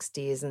the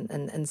 60s and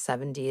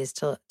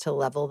 70s to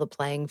level the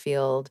playing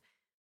field.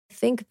 I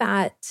think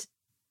that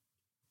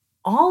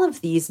all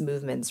of these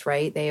movements,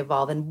 right, they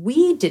evolve. And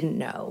we didn't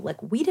know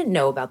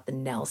about the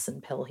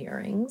Nelson pill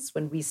hearings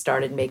when we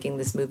started making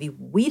this movie.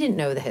 We didn't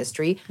know the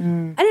history.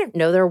 I didn't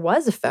know there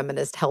was a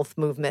feminist health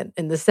movement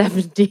in the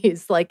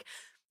 70s. Like,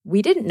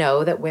 we didn't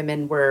know that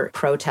women were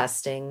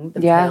protesting the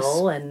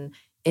pill and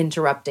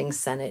interrupting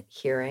Senate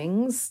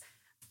hearings.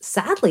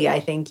 Sadly, I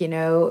think,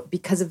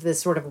 because of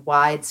this sort of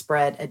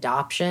widespread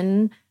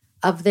adoption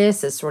of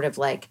this as sort of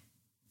like,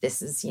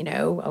 this is,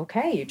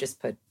 okay, you just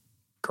put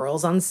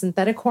girls on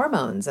synthetic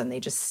hormones and they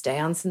just stay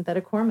on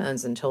synthetic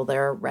hormones until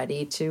they're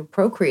ready to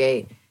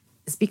procreate.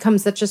 It's become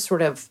such a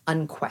sort of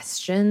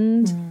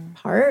unquestioned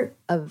part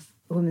of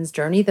a women's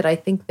journey that I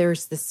think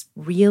there's this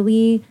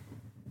really,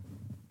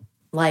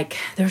 like,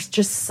 there's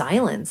just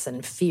silence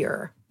and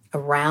fear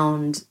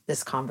around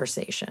this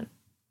conversation.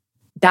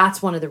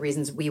 That's one of the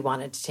reasons we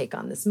wanted to take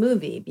on this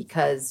movie,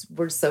 because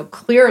we're so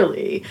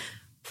clearly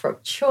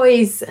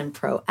pro-choice and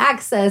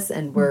pro-access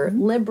and we're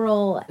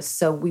liberal.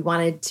 So we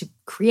wanted to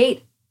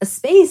create a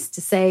space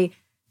to say,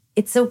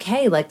 it's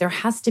okay. Like, there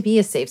has to be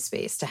a safe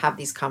space to have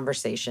these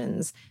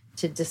conversations,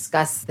 to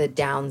discuss the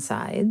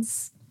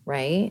downsides,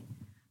 right,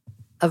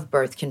 of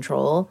birth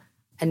control.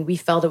 And we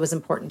felt it was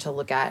important to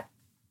look at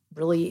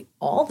really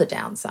all the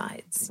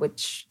downsides,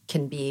 which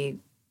can be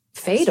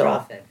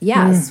fatal.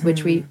 Yes,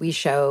 which we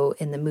show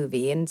in the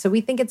movie. And so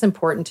we think it's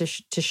important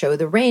to show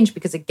the range,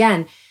 because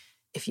again,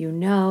 if you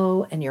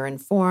know and you're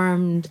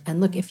informed, and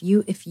look, if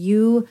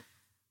you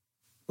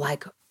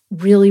like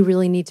really,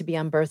 really need to be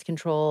on birth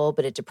control,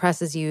 but it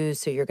depresses you,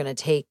 so you're going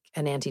to take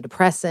an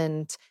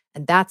antidepressant,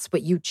 and that's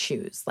what you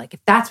choose. Like,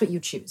 if that's what you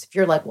choose, if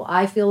you're like, well,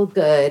 I feel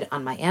good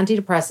on my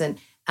antidepressant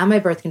and my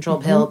birth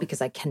control pill because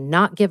I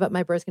cannot give up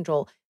my birth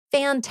control,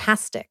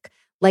 fantastic.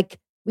 Like,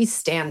 We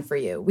stand for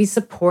you. We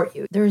support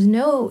you. There's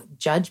no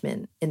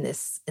judgment in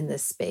this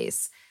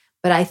space.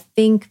 But I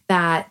think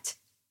that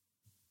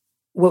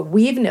what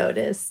we've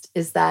noticed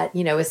is that,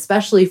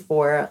 especially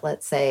for,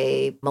 let's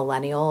say,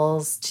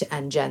 millennials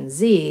and Gen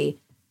Z,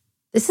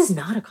 this is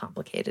not a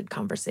complicated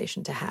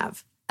conversation to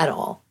have at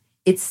all.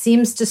 It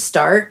seems to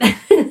start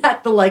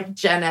at the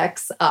Gen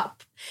X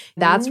up.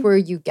 That's where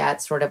you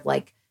get sort of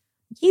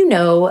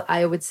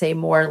I would say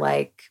more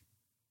like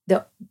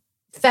the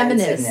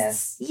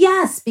feminists.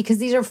 Yes, because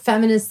these are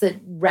feminists that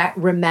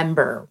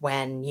remember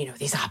when,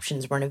 these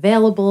options weren't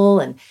available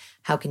and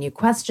how can you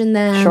question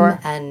them? Sure.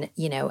 And,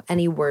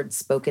 any word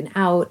spoken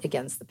out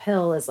against the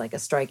pill is like a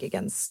strike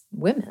against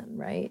women,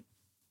 right?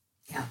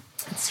 Yeah.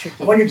 It's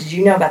tricky. I wonder, did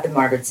you know about the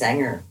Margaret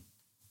Sanger?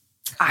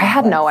 I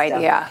had no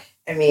idea.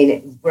 I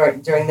mean,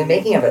 during the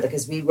making of it,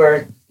 because you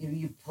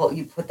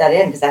put that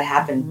in because that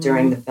happened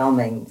during the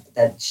filming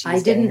that she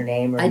was getting her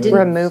name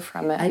removed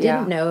from it. I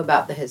didn't know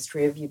about the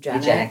history of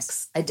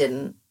eugenics. I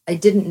didn't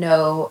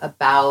know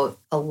about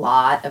a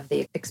lot of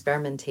the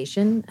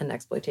experimentation and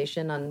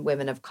exploitation on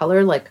women of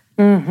color.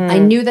 I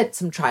knew that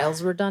some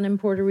trials were done in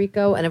Puerto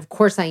Rico. And of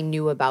course, I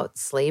knew about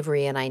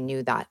slavery. And I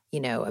knew that,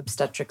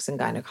 obstetrics and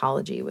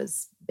gynecology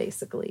was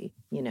basically,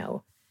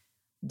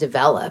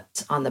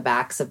 developed on the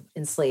backs of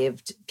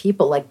enslaved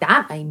people. Like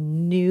that I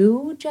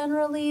knew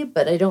generally,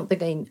 but I don't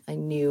think I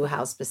knew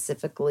how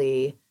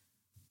specifically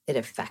it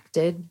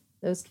affected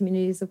those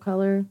communities of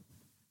color.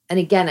 And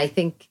again, I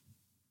think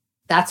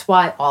that's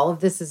why all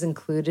of this is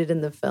included in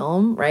the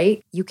film,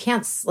 right? You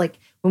can't,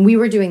 when we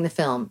were doing the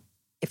film,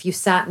 if you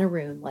sat in a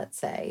room, let's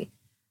say,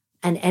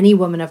 and any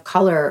woman of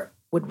color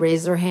would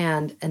raise their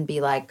hand and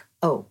be like,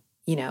 oh,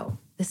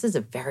 this is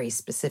a very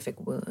specific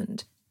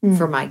wound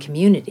for my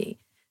community.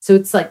 So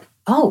it's like,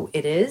 oh,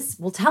 it is?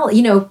 We'll tell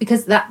it,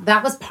 because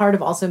that was part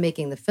of also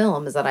making the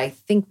film, is that I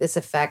think this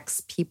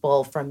affects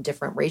people from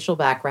different racial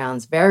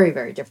backgrounds very,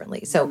 very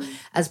differently. So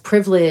as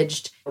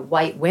privileged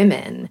white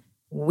women,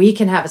 we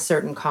can have a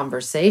certain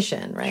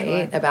conversation,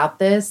 right, about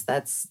this.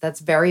 That's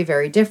very,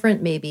 very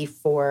different maybe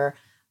for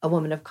a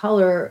woman of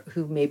color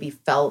who maybe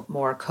felt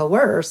more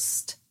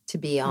coerced to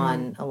be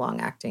on a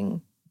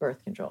long-acting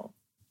birth control.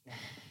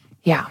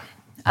 Yeah.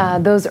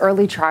 Those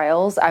early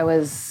trials, I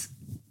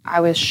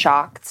was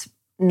shocked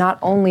not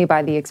only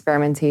by the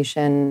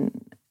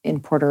experimentation in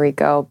Puerto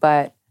Rico,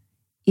 but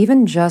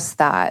even just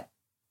that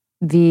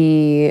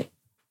the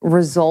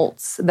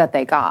results that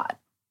they got.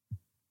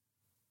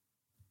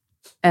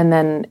 And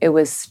then it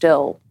was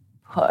still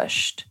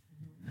pushed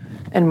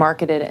and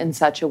marketed in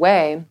such a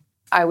way.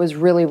 I was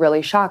really,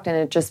 really shocked. And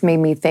it just made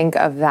me think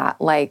of that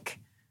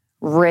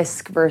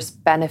risk versus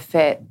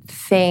benefit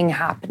thing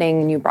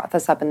happening. And you brought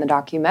this up in the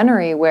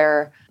documentary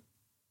where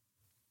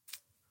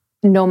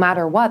no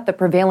matter what, the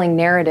prevailing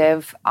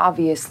narrative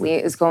obviously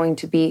is going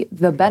to be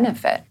the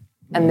benefit.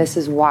 And this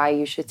is why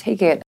you should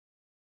take it.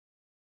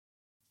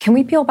 Can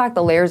we peel back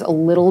the layers a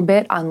little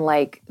bit on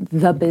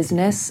the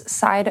business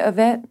side of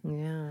it?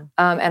 Yeah.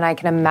 And I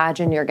can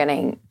imagine you're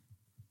getting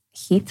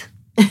heat.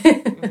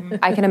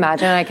 I can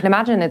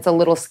imagine it's a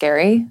little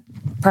scary,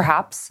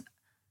 perhaps.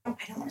 I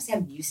don't want to say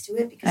I'm used to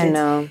it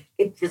because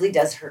it really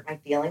does hurt my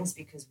feelings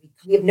because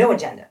we have no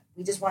agenda.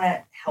 We just want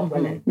to help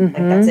women.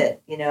 That's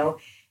it,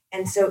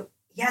 And so,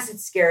 yes,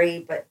 it's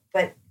scary, but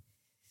I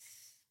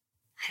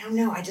don't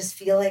know. I just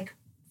feel like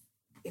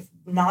if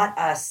not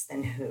us,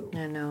 then who?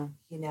 I know.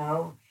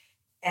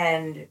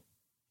 And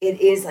it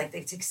is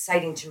it's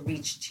exciting to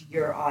reach to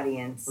your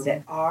audience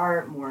that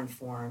are more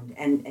informed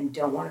and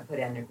don't want to put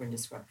endocrine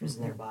disruptors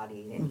in their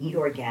body and eat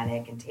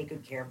organic and take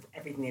good care of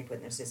everything they put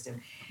in their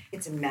system.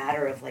 It's a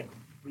matter of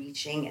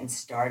reaching and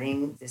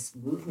starting this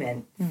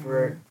movement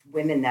for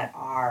women that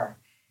are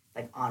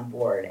on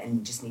board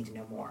and just need to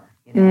know more.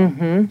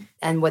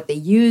 And what they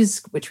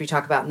use, which we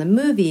talk about in the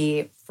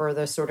movie for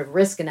the sort of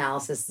risk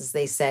analysis, is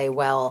they say,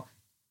 well,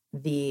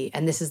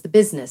 and this is the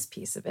business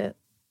piece of it,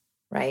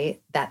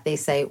 right? That they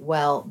say,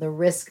 well, the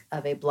risk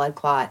of a blood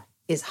clot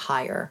is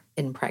higher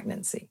in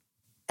pregnancy.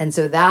 And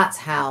so that's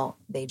how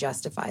they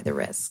justify the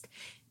risk.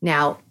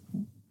 Now,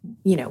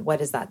 what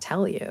does that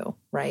tell you,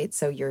 right?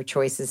 So your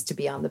choice is to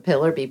be on the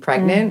pill or be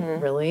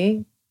pregnant,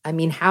 really? I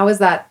mean, how is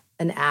that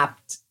an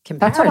apt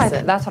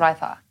comparison? That's what I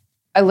thought.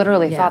 I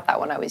literally thought that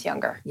when I was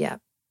younger. Yeah.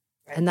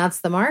 And that's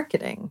the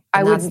marketing.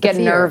 I would get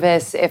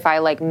nervous if I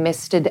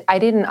missed it. I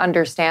didn't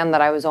understand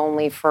that I was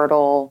only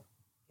fertile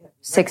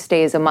 6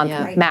 days a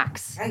month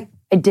max. Right.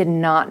 I did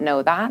not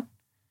know that.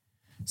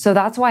 So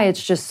that's why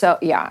it's just so,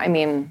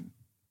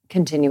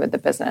 continue with the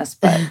business.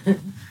 But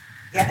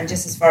yeah, and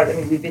just as far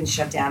as, we've been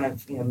shut down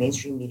of,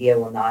 mainstream media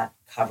will not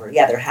cover.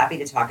 Yeah, they're happy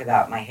to talk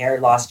about my hair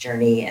loss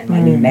journey and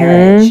my new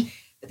marriage,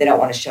 but they don't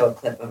want to show a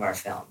clip of our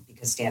film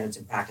because standards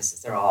and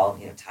practices, they're all,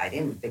 tied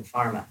in with big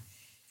pharma.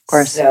 Of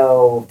course.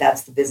 So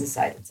that's the business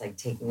side. It's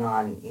taking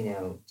on,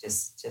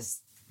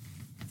 just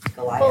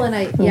Goliath. Well,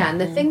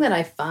 and the thing that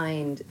I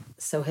find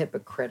so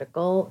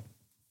hypocritical,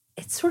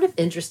 it's sort of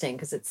interesting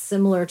because it's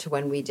similar to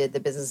when we did The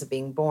Business of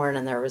Being Born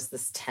and there was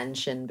this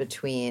tension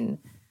between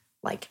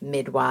like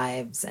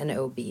midwives and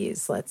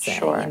OBs, let's say,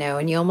 Sure. you know,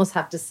 and you almost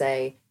have to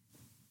say,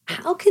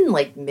 how can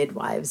like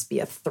midwives be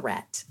a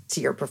threat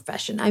to your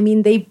profession? I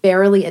mean, they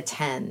barely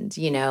attend,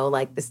 you know,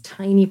 like this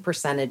tiny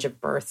percentage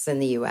of births in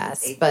the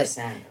US. 8% but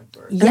of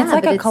births. And it's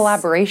like a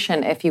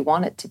collaboration if you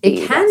want it to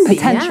be. It can be,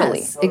 potentially.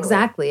 yes,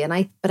 exactly.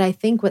 But I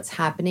think what's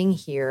happening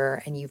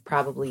here, and you've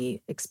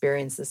probably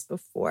experienced this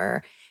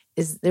before,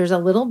 is there's a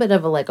little bit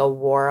of a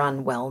war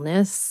on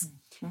wellness.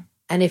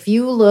 And if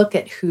you look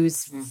at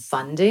who's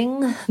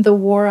funding the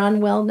war on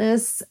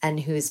wellness and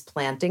who's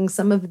planting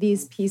some of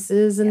these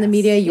pieces in the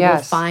media, you will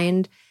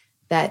find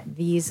that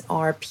these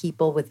are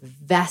people with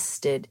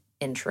vested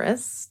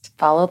interest.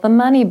 Follow the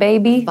money,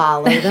 baby.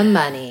 Follow the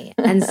money.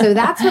 And so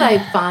that's what I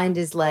find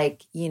is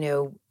like, you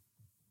know,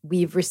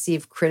 we've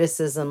received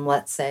criticism,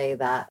 let's say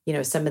that, you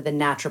know, some of the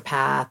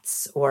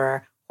naturopaths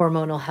or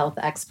hormonal health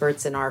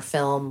experts in our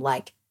film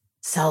like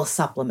sell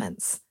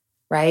supplements,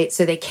 right?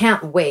 So they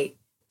can't wait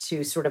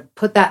to sort of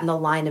put that in the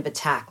line of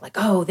attack, like,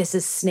 oh, this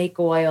is snake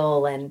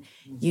oil and,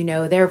 you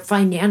know, they're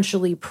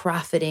financially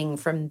profiting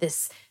from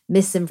this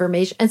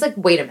misinformation. And it's like,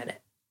 wait a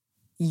minute.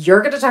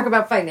 You're going to talk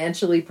about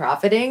financially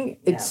profiting?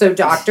 Yeah. So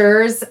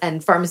doctors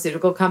and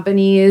pharmaceutical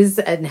companies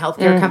and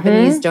healthcare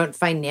companies don't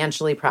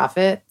financially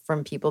profit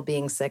from people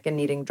being sick and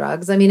needing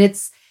drugs. I mean,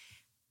 it's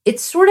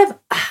sort of,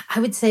 I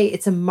would say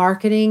it's a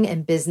marketing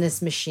and business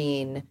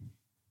machine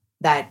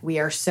that we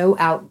are so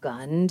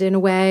outgunned in a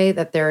way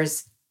that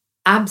there's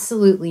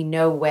absolutely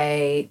no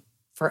way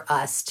for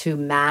us to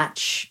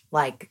match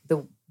like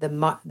the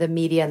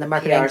media and the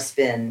marketing. PR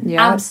spin.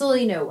 Yeah.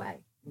 Absolutely no way.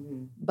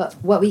 Mm-hmm. But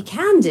what we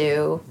can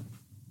do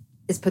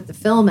is put the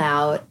film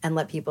out and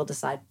let people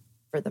decide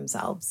for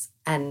themselves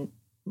and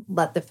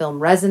let the film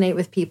resonate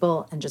with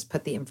people and just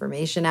put the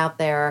information out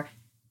there.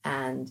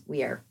 And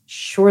we are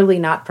surely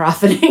not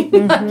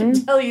profiting. I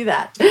can tell you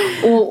that.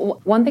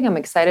 Well, one thing I'm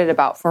excited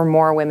about for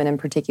more women in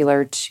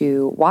particular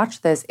to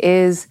watch this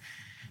is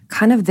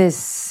kind of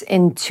this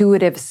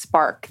intuitive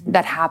spark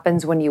that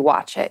happens when you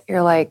watch it.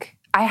 You're like,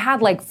 I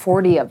had like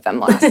 40 of them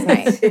last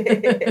night.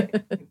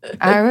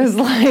 I was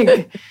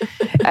like,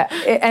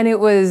 and it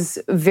was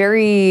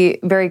very,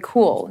 very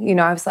cool. You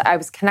know, I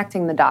was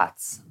connecting the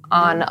dots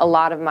on a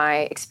lot of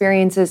my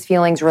experiences,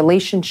 feelings,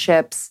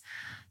 relationships,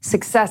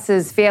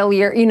 successes,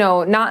 failure, you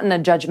know, not in a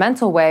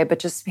judgmental way, but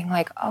just being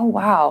like, oh,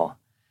 wow,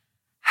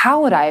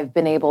 how would I have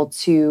been able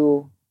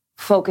to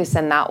focus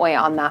in that way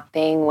on that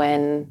thing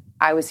when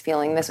I was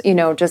feeling this, you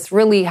know, just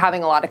really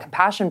having a lot of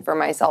compassion for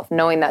myself,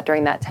 knowing that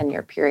during that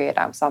 10-year period,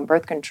 I was on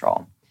birth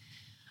control.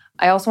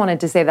 I also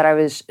wanted to say that I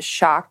was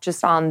shocked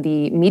just on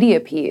the media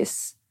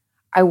piece.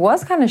 I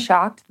was kind of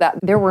shocked that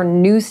there were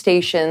news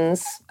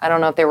stations, I don't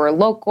know if they were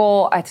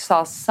local, I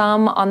saw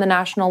some on the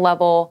national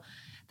level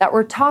that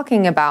were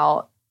talking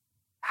about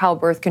how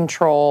birth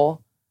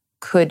control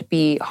could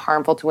be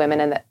harmful to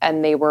women,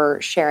 and they were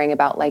sharing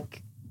about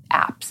like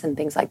apps and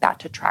things like that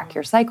to track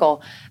your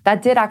cycle.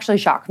 That did actually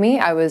shock me.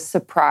 I was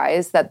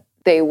surprised that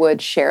they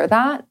would share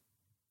that.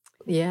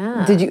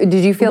 Yeah. Did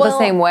you feel the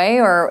same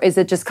way, or is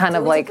it just kind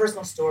of like a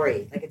personal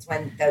story? Like it's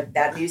when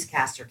that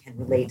newscaster can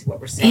relate to what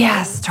we're saying.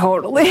 Yes,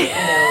 totally. You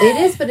know?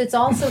 It is, but it's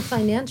also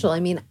financial.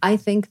 I mean, I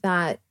think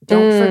that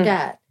don't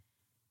forget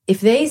if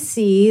they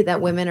see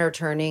that women are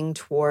turning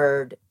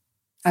toward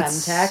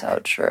femtech, so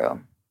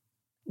true.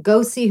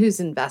 Go see who's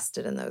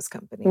invested in those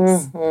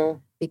companies.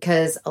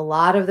 Because a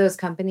lot of those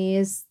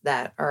companies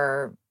that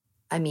are,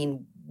 I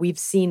mean, we've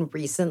seen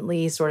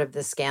recently sort of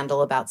the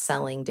scandal about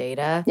selling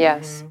data.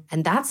 Yes.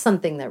 And that's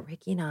something that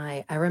Ricki and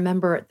I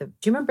remember do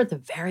you remember at the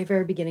very,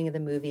 very beginning of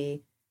the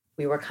movie,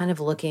 we were kind of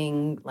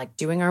looking, like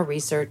doing our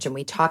research and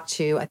we talked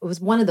to, it was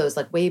one of those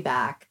like way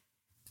back.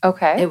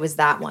 Okay. It was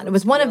that one. It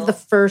was one of the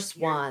first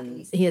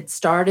ones. He had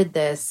started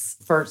this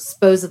for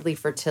supposedly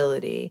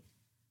fertility.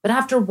 But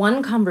after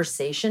one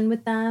conversation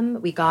with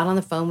them, we got on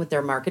the phone with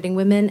their marketing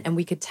women and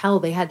we could tell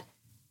they had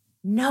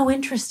no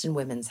interest in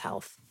women's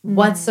health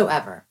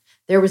whatsoever.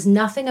 There was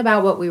nothing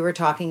about what we were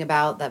talking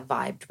about that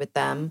vibed with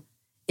them.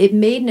 It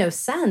made no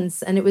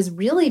sense. And it was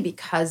really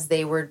because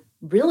they were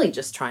really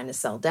just trying to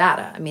sell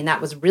data. I mean, that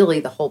was really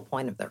the whole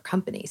point of their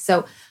company.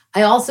 So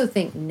I also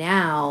think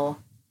now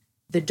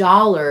the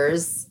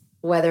dollars,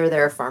 whether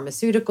they're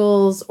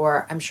pharmaceuticals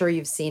or I'm sure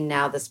you've seen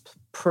now this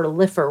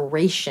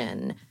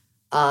proliferation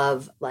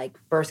of like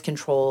birth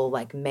control,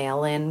 like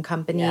mail-in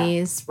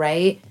companies,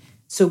 right?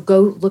 So go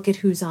look at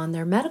who's on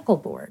their medical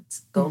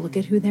boards. Go look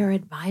at who their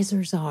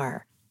advisors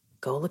are.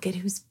 Go look at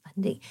who's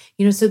funding.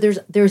 You know, so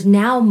there's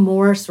now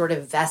more sort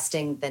of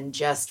vesting than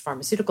just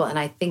pharmaceutical. And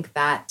I think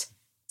that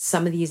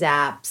some of these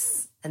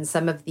apps and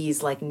some of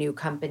these like new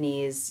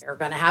companies are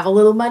going to have a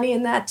little money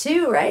in that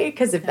too, right?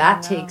 Because if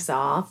that takes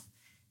off.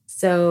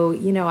 So,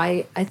 you know,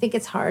 I think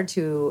it's hard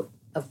to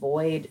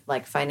avoid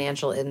like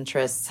financial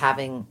interests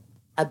having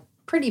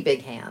pretty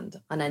big hand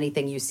on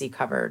anything you see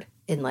covered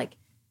in like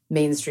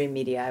mainstream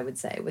media, I would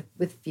say,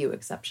 with few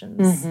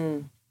exceptions.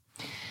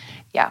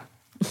 Yeah.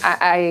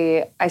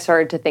 I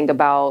started to think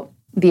about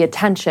the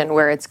attention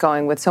where it's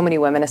going with so many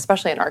women,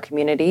 especially in our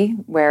community,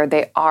 where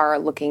they are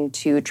looking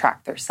to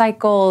track their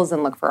cycles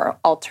and look for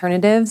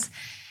alternatives.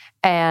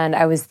 And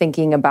I was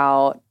thinking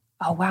about,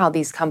 oh, wow,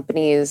 these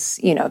companies,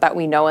 that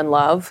we know and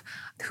love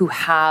who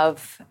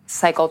have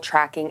cycle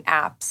tracking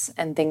apps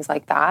and things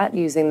like that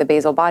using the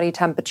basal body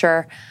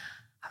temperature.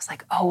 I was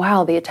like, oh,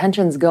 wow, the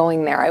attention's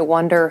going there. I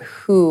wonder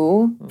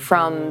who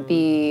from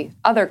the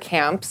other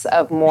camps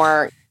of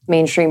more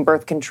mainstream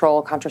birth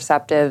control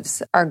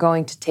contraceptives are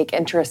going to take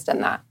interest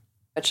in that.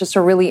 It's just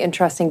a really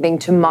interesting thing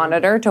to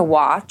monitor, to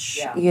watch.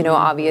 Yeah.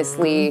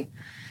 Obviously,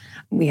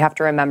 we have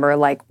to remember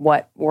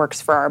what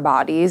works for our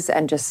bodies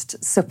and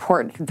just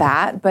support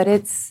that. But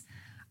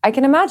I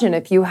can imagine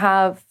if you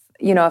have,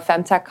 a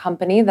femtech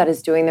company that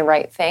is doing the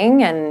right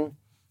thing and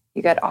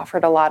you get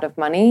offered a lot of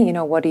money,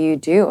 what do you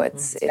do?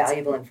 It's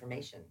valuable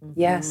information.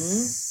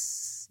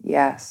 Yes.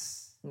 Yes.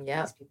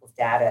 Yeah. It's people's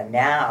data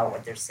now,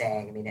 what they're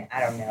saying. I mean, I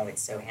don't know.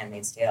 It's so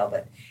Handmaid's Tale,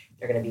 but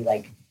they're going to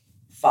be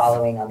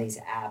following on these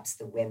apps,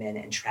 the women,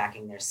 and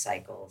tracking their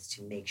cycles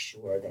to make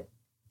sure that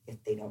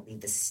if they don't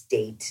leave the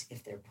state,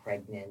 if they're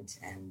pregnant.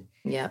 And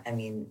I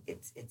mean,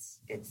 it's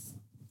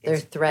they're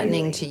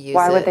threatening really, to use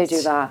Why it. would they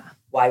do that?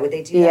 Why would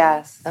they do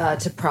that?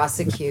 Yes. To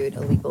prosecute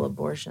illegal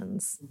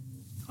abortions.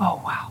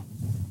 Oh, wow.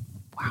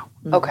 Wow.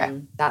 Mm-hmm.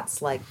 Okay.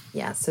 That's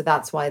so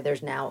that's why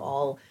there's now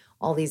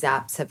all these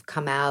apps have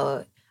come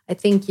out. I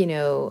think,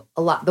 a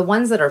lot, the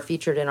ones that are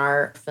featured in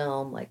our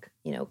film,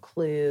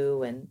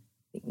 Clue and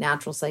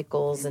Natural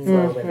Cycles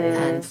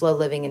and Flow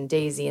Living and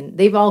Daisy, and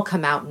they've all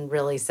come out and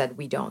really said,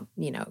 we don't,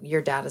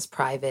 your data's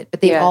private, but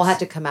they've all had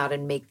to come out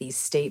and make these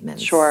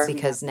statements. Sure.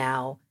 Because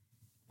now,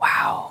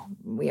 wow,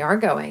 we are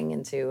going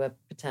into a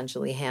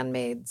potentially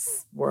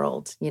handmaid's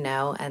world,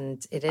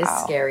 and it is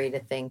scary to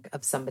think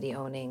of somebody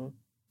owning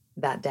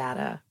that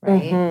data,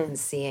 right? And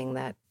seeing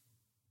that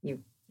you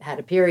had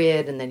a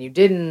period and then you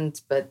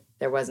didn't, but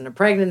there wasn't a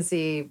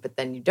pregnancy, but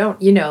then you don't,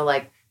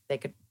 they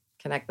could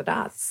connect the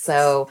dots.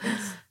 So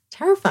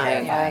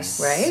terrifying,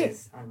 right?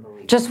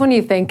 Just when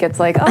you think it's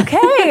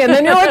okay, and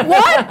then you're like,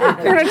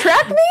 what? You're going to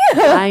track me?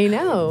 I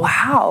know.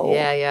 Wow.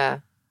 Yeah.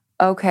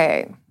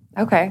 Okay.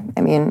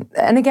 I mean,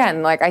 and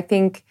again, I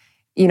think,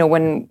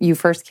 when you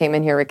first came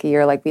in here, Ricki,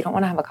 you're like, we don't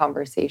want to have a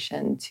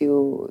conversation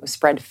to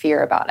spread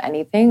fear about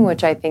anything,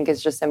 which I think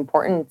is just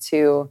important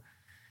to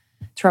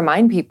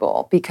remind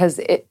people, because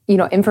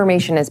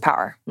information is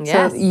power.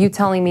 Yes. So you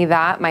telling me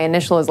that, my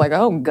initial is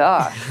oh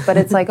gosh, but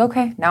it's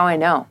okay, now I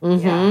know,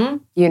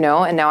 and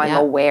now I'm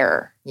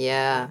aware.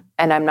 Yeah.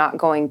 And I'm not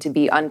going to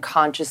be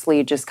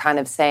unconsciously just kind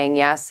of saying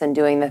yes and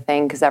doing the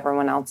thing because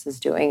everyone else is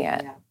doing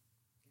it.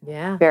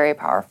 Yeah. Very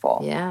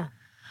powerful. Yeah.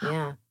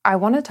 I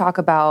want to talk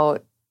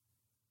about,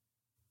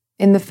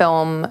 in the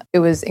film, it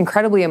was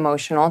incredibly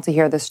emotional to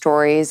hear the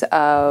stories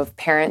of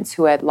parents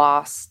who had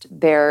lost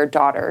their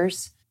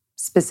daughters,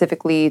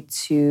 specifically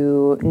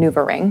to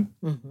NuvaRing.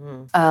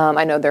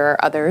 I know there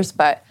are others,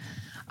 but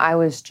I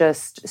was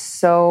just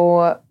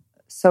so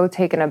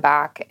taken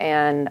aback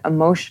and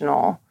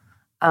emotional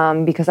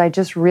because I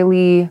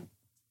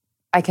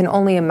can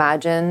only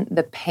imagine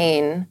the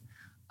pain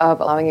of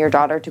allowing your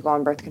daughter to go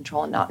on birth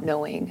control and not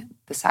knowing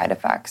the side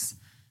effects.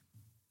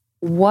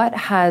 What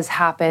has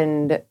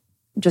happened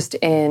just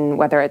in,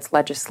 whether it's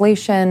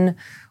legislation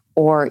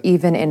or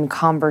even in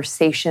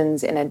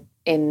conversations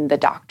in the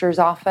doctor's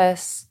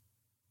office,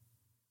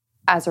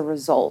 as a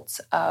result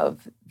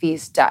of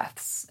these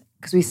deaths?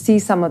 Because we see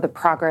some of the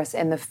progress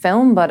in the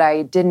film, but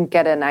I didn't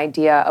get an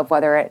idea of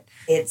whether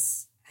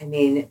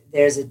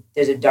there's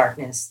a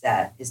darkness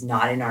that is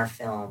not in our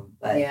film.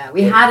 But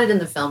we had it in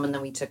the film and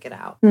then we took it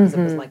out because it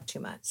was too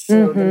much.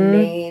 So the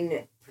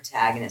main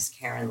protagonist,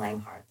 Karen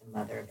Langhart, the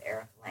mother of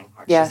Erica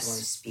Langhart, she's the one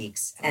who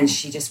speaks. And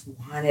she just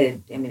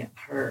wanted,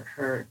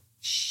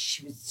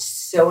 she was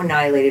so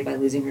annihilated by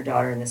losing her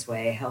daughter in this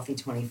way, a healthy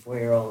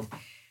 24-year-old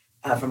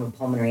from a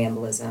pulmonary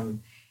embolism.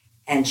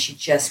 And she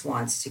just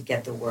wants to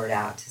get the word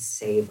out to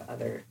save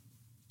other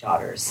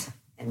daughters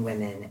and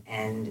women.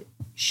 And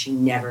she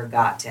never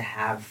got to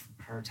have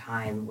her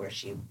time where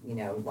she,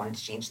 wanted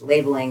to change the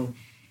labeling.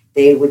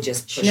 They would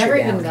just push her down.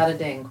 She never even got a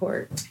day in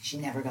court. She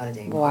never got a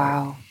day in court.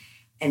 Wow.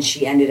 And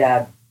she ended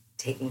up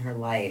taking her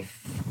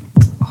life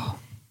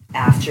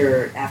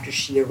after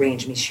she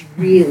arranged. She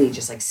really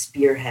just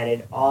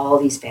spearheaded all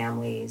these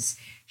families.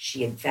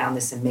 She had found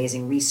this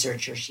amazing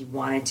researcher. She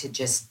wanted to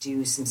just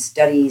do some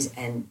studies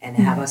and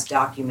have us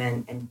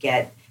document and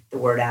get the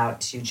word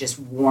out to just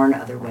warn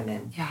other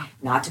women. Yeah.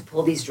 Not to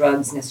pull these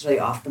drugs necessarily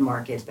off the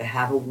market, but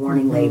have a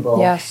warning label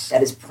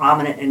that is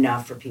prominent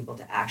enough for people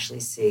to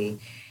actually see.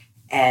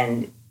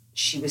 And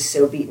she was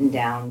so beaten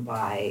down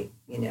by,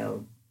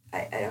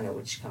 I don't know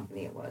which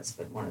company it was,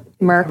 but one of the big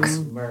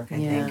Merck, I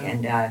think.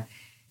 And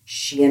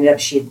she ended up,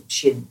 she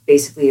had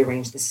basically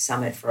arranged this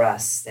summit for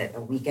us, that a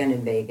weekend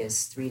in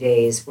Vegas, 3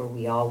 days, where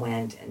we all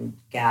went and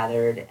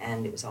gathered,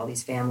 and it was all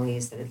these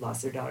families that had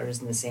lost their daughters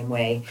in the same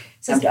way.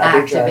 Some to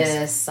other drugs.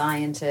 Activists,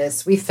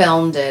 scientists. We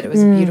filmed it. It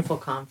was a beautiful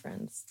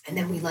conference. And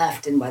then we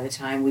left, and by the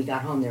time we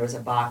got home, there was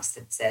a box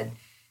that said,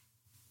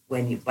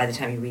 by the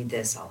time you read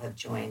this, I'll have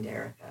joined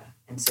Erica.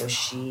 And so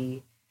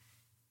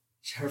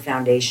her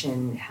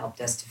foundation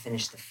helped us to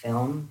finish the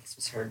film. This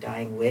was her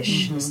dying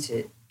wish, was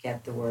to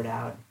get the word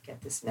out,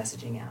 get this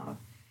messaging out,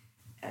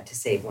 to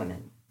save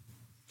women.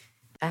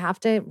 I have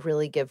to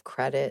really give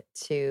credit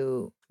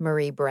to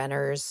Marie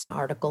Brenner's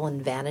article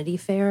in Vanity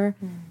Fair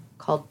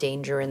called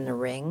Danger in the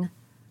Ring.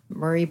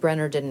 Marie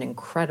Brenner did an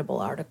incredible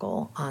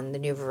article on the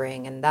Nouveau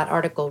Ring, and that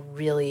article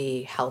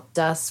really helped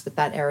us with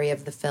that area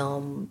of the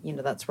film. You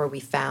know, that's where we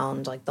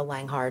found, like, the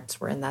Langharts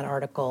were in that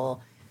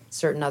article.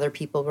 Certain other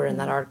people were in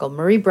that article.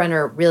 Marie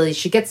Brenner really,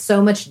 she gets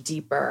so much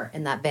deeper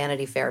in that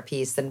Vanity Fair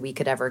piece than we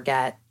could ever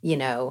get, you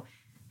know,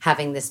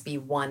 having this be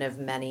one of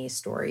many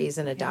stories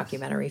in a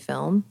documentary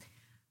film.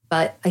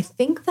 But I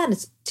think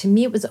that to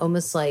me, it was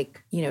almost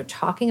like, you know,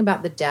 talking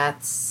about the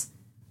deaths.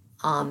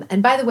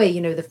 And by the way, you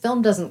know, the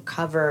film doesn't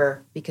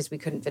cover, because we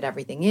couldn't fit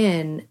everything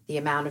in, the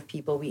amount of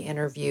people we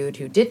interviewed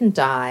who didn't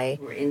die,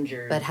 who were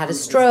injured, but had a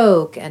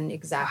stroke and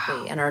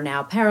and are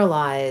now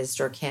paralyzed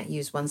or can't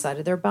use one side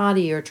of their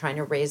body or trying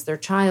to raise their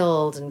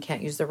child and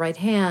can't use their right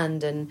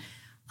hand and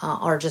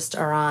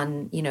are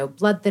on, you know,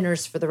 blood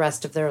thinners for the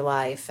rest of their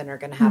life and are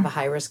going to have a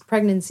high risk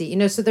pregnancy. You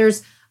know, so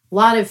there's a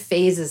lot of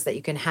phases that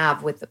you can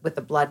have with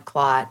a blood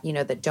clot, you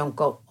know, that don't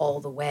go all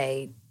the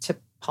way to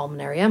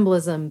pulmonary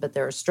embolism, but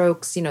there are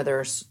strokes, you know, there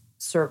are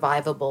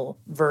survivable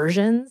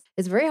versions.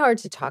 It's very hard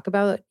to talk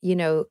about, you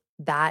know,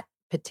 that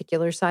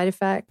particular side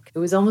effect. It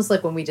was almost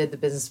like when we did The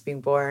Business of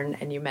Being Born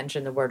and you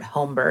mentioned the word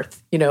home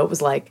birth, you know, it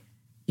was like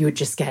you would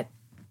just get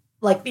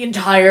like the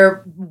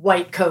entire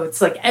white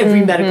coats, like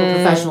every medical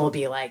professional will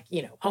be like,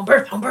 you know, home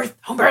birth,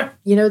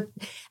 you know,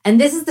 and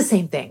this is the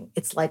same thing.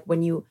 It's like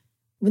when you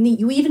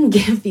even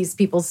give these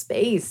people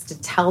space to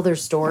tell their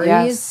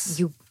stories,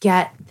 you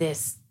get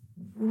this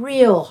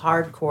real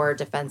hardcore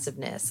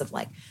defensiveness of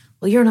like,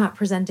 well, you're not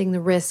presenting the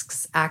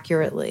risks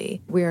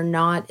accurately. We're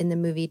not in the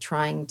movie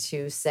trying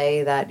to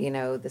say that, you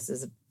know, this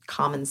is a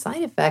common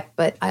side effect.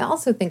 But I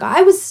also think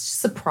I was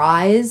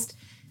surprised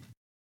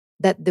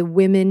that the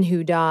women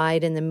who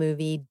died in the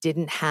movie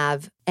didn't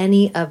have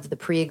any of the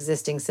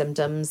pre-existing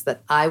symptoms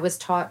that I was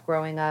taught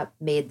growing up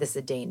made this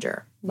a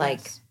danger. Yes.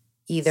 Like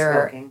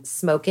either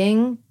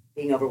smoking,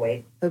 being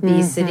overweight,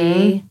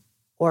 obesity,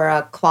 or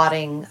a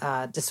clotting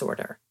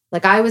disorder.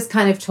 Like I was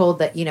kind of told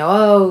that, you know,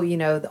 oh, you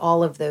know,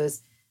 all of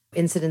those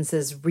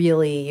incidences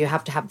really, you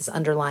have to have this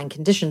underlying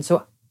condition.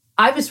 So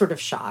I was sort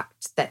of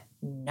shocked that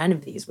none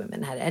of these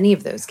women had any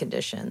of those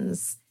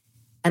conditions.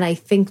 And I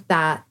think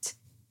that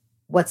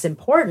what's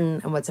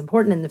important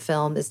in the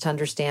film is to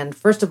understand,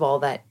 first of all,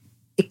 that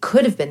it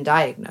could have been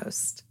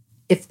diagnosed.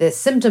 If the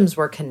symptoms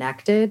were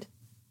connected,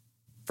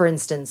 for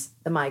instance,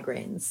 the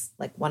migraines,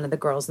 like one of the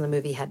girls in the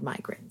movie had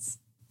migraines,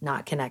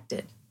 not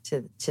connected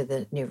to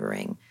the Nouveau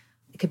Ring.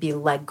 It could be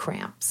leg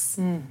cramps,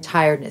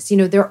 tiredness. You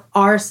know, there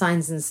are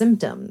signs and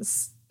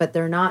symptoms, but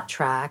they're not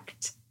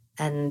tracked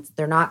and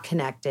they're not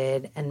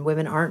connected and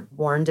women aren't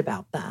warned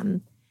about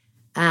them.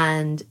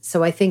 And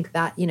so I think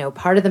that, you know,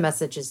 part of the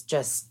message is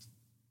just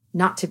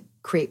not to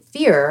create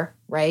fear,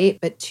 right?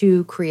 But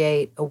to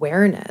create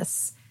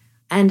awareness.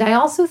 And I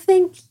also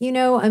think, you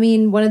know, I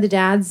mean, one of the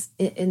dads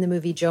in the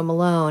movie, Joe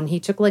Malone, he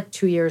took like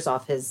 2 years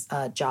off his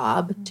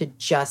job to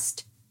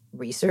just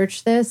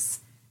research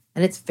this.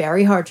 And it's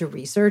very hard to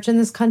research in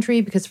this country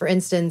because, for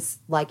instance,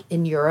 like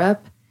in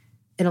Europe,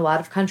 in a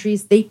lot of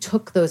countries, they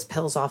took those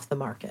pills off the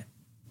market.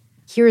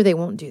 Here, they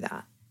won't do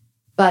that.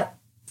 But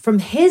from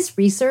his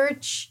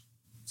research,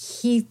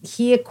 he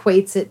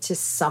equates it to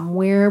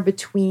somewhere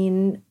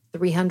between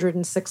 300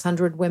 and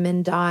 600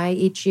 women die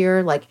each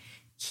year. Like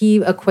he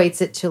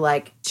equates it to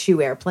like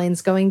 2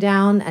 airplanes going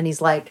down. And he's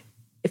like,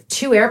 if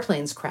 2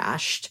 airplanes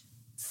crashed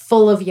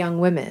full of young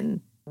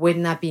women,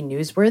 wouldn't that be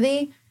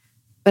newsworthy?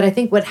 But I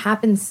think what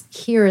happens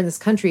here in this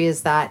country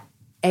is that,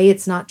 A,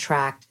 it's not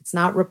tracked, it's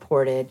not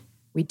reported.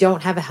 We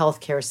don't have a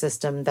healthcare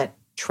system that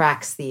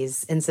tracks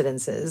these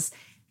incidences.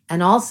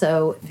 And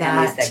also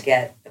families that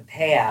get the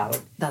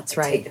payout. That's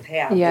right. Take the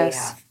payout, they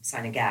have to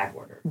sign a gag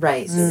order.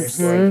 Right. So their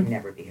story can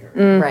never be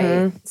heard.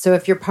 Right. So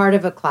if you're part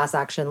of a class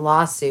action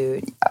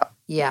lawsuit,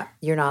 yeah,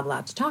 you're not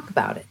allowed to talk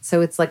about it.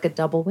 So it's like a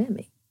double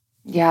whammy.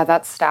 Yeah,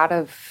 that stat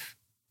of,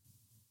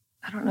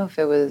 I don't know if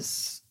it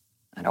was,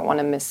 I don't want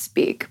to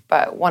misspeak,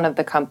 but one of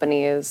the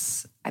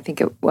companies, I think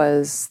it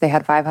was, they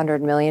had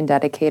 $500 million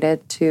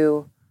dedicated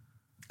to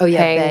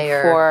paying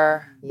Bayer.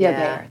 for,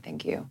 Bayer,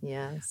 thank you.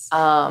 Yes.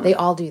 They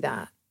all do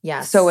that.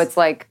 Yes. So it's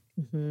like,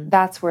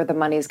 that's where the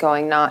money's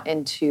going, not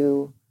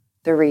into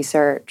the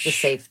research. The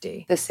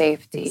safety.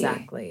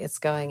 Exactly. It's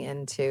going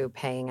into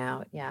paying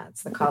out. Yeah,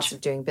 it's the cost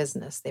of doing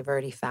business. They've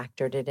already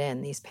factored it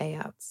in, these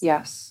payouts.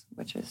 Yes,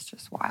 which is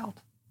just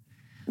wild.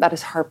 That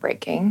is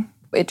heartbreaking.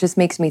 It just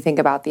makes me think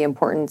about the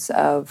importance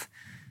of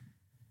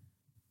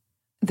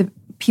the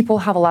people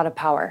have a lot of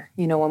power,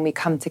 you know, when we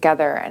come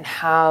together and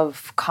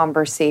have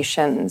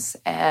conversations.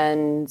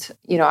 And,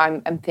 you know,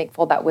 I'm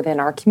thankful that within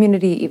our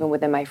community, even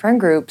within my friend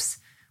groups,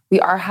 we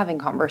are having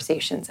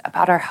conversations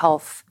about our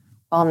health,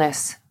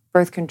 wellness.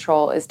 Birth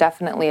control is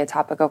definitely a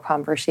topic of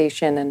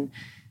conversation. And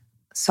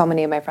so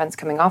many of my friends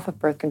coming off of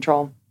birth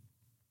control.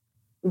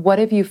 What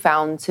have you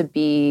found to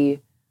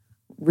be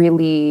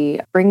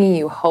really bringing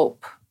you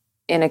hope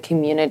in a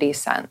community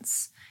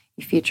sense?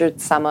 You featured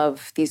some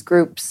of these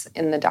groups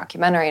in the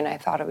documentary, and I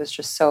thought it was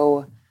just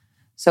so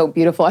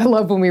beautiful. I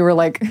love when we were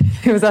like,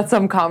 it was at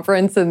some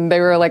conference and they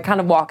were like kind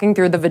of walking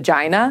through the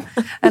vagina.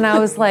 And I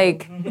was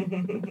like,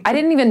 I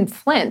didn't even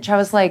flinch. I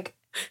was like,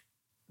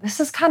 this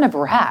is kind of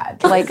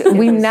rad. Like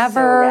we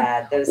never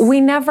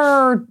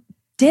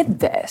did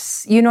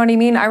this. You know what I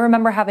mean? I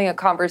remember having a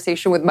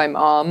conversation with my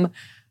mom.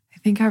 I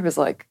think I was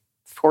like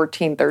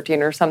 14,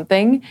 13 or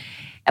something.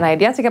 And I had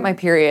yet to get my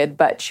period,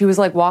 but she was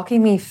like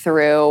walking me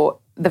through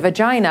the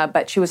vagina,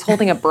 but she was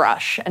holding a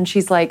brush. And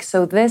she's like,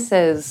 so this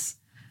is...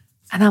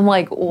 And I'm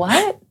like,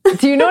 what?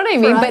 Do you know what I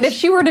mean? But if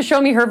she were to show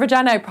me her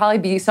vagina, I'd probably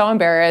be so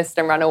embarrassed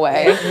and run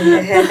away.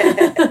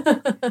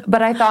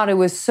 But I thought it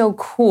was so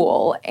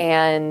cool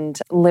and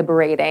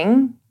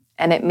liberating.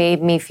 And it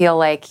made me feel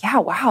like, yeah,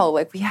 wow,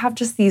 like we have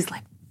just these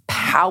like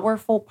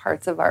powerful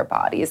parts of our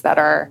bodies that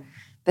are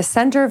the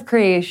center of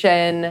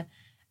creation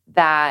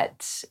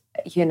that,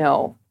 you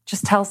know,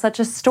 just tell such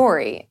a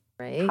story.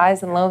 Right.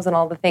 Highs and lows and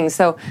all the things.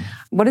 So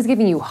what is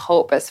giving you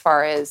hope as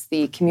far as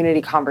the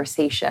community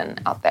conversation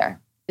out there?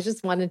 I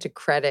just wanted to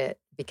credit,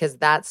 because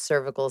that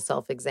cervical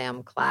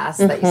self-exam class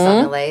that you saw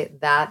in LA,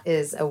 that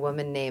is a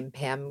woman named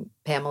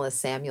Pamela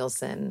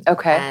Samuelson.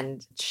 Okay.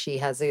 And she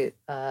has a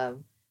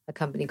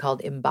company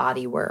called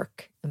Embody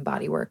Work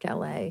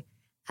LA.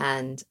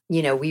 And,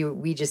 you know,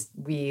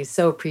 we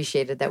so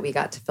appreciated that we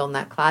got to film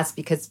that class,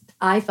 because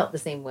I felt the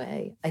same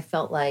way. I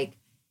felt like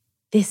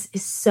this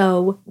is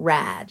so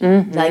rad.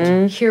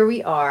 Like here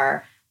we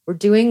are. We're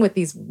doing what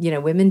these, you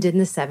know, women did in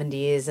the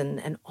 70s,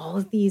 and all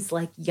of these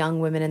like young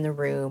women in the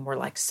room were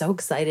like so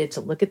excited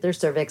to look at their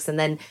cervix. And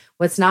then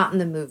what's not in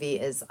the movie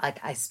is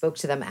like I spoke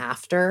to them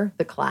after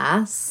the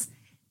class,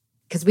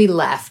 because we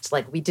left,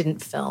 like we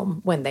didn't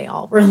film when they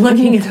all were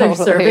looking at their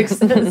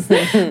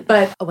cervixes.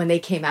 But when they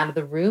came out of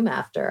the room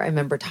after, I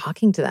remember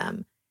talking to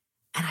them,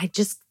 and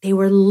they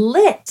were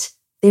lit.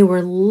 They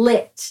were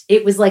lit.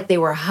 It was like they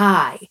were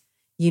high,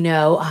 you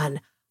know,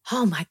 on,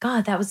 oh my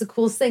God, that was the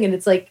coolest thing. And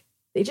it's like,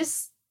 they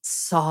just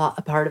saw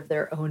a part of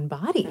their own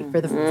body for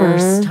the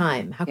first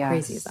time. How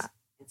crazy is that?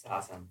 It's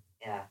awesome.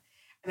 Yeah.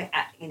 I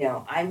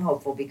mean, I'm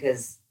hopeful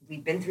because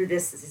we've been through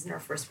this. This isn't our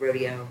first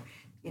rodeo.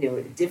 You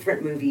know,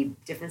 different movie,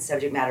 different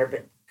subject matter,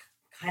 but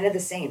kind of the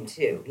same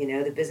too. You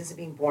know, the business of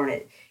being born,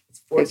 it's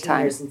 14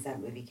 years since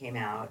that movie came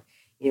out.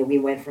 You know, we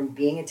went from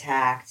being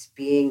attacked,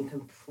 being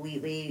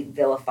completely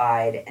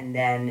vilified, and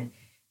then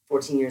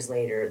 14 years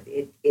later,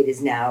 it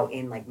is now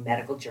in like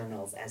medical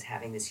journals as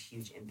having this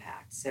huge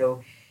impact.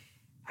 So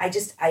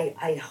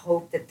I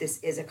hope that this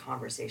is a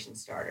conversation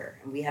starter.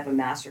 And we have a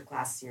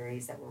masterclass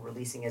series that we're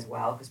releasing as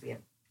well, because we have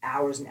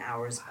hours and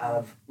hours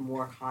of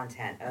more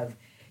content of,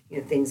 you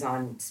know, things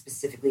on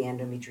specifically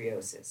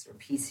endometriosis or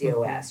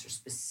PCOS or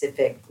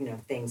specific, you know,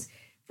 things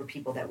for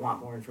people that want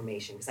more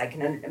information. Because I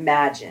can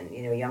imagine,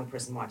 you know, a young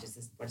person watches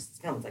this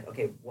film. It's like,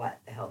 okay, what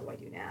the hell do I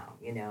do now?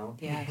 You know?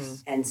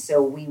 Yes. And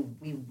so we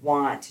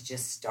want to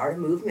just start a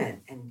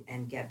movement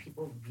and get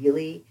people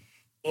really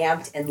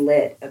amped and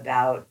lit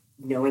about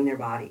knowing their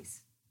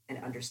bodies and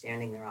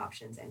understanding their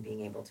options and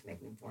being able to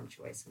make an informed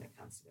choice when it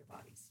comes to their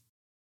bodies.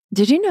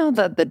 Did you know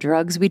that the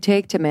drugs we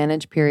take to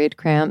manage period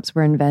cramps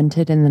were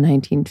invented in the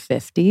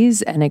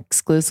 1950s and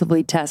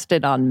exclusively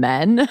tested on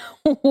men?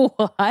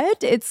 What?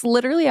 It's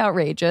literally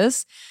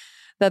outrageous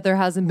that there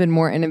hasn't been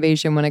more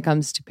innovation when it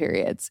comes to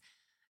periods.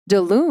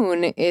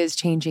 Daloon is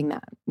changing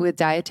that with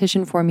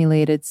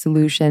dietitian-formulated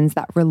solutions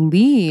that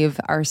relieve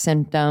our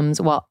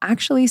symptoms while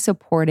actually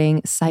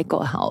supporting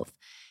cycle health.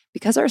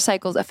 Because our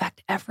cycles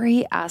affect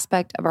every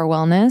aspect of our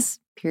wellness,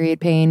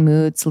 period pain,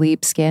 mood,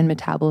 sleep, skin,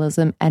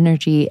 metabolism,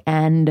 energy,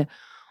 and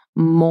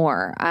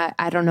more.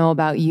 I don't know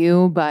about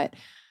you, but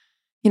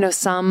you know,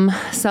 some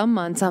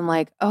months I'm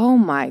like, oh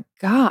my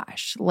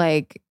gosh,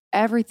 like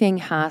everything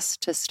has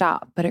to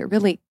stop, but it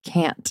really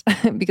can't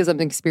because I'm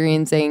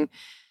experiencing,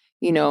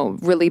 you know,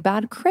 really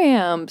bad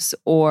cramps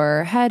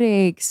or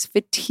headaches,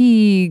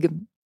 fatigue,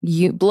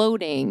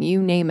 bloating,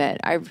 you name it.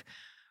 I've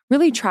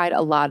really tried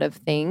a lot of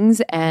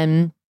things,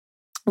 and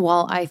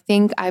while I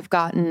think I've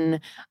gotten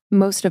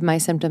most of my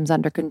symptoms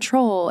under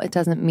control, it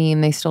doesn't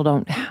mean they still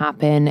don't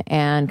happen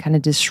and kind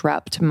of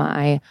disrupt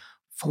my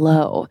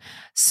flow.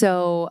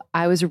 So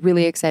I was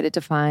really excited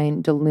to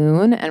find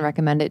Daloon and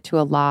recommend it to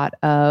a lot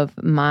of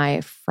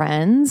my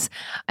friends,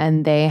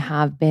 and they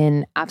have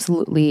been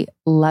absolutely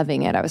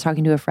loving it. I was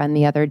talking to a friend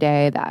the other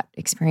day that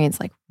experienced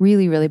like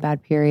really, really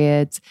bad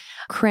periods,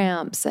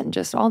 cramps, and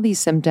just all these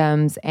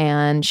symptoms,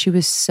 and she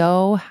was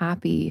so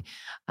happy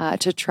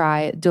to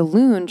try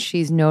Daloon.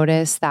 She's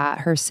noticed that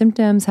her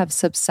symptoms have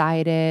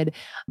subsided.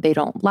 They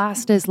don't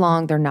last as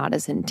long. They're not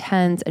as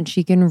intense, and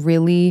she can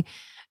really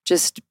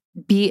just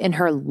be in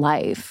her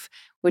life,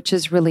 which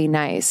is really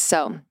nice.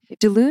 So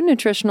Daloon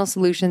nutritional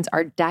solutions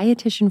are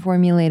dietitian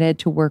formulated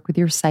to work with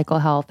your cycle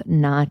health,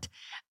 not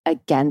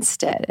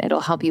against it.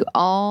 It'll help you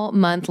all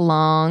month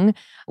long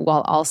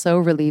while also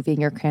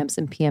relieving your cramps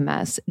and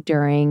PMS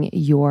during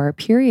your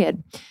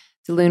period.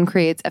 Zaloon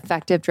creates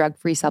effective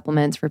drug-free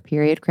supplements for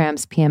period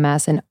cramps,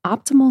 PMS, and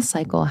optimal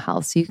cycle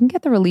health. So you can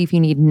get the relief you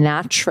need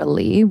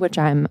naturally, which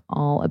I'm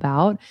all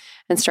about,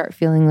 and start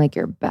feeling like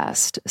your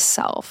best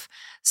self.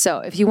 So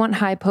if you want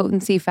high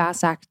potency,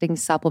 fast acting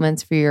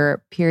supplements for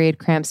your period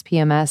cramps,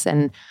 PMS,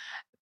 and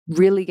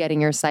really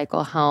getting your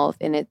cycle health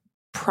in its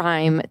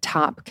prime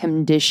top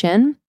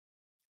condition,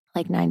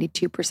 like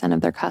 92%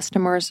 of their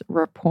customers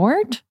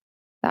report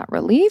that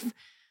relief,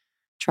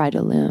 try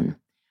Zaloon.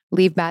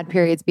 Leave bad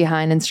periods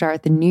behind and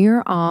start the new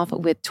year off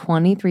with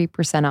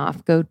 23%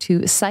 off. Go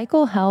to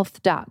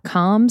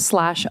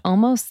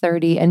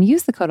cyclehealth.com/almost30 and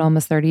use the code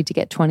almost30 to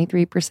get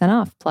 23%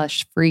 off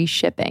plus free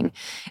shipping.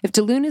 If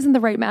Zaloon isn't the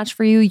right match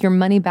for you, your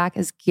money back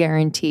is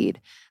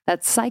guaranteed.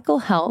 That's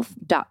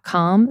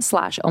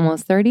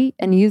cyclehealth.com/almost30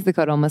 and use the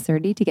code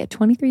almost30 to get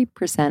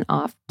 23%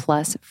 off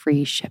plus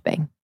free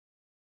shipping.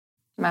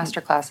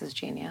 Masterclass is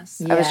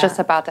genius. Yeah. I was just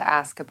about to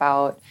ask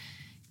about,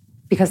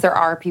 because there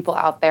are people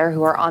out there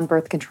who are on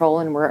birth control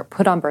and were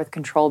put on birth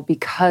control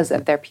because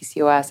of their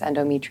PCOS,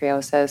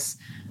 endometriosis.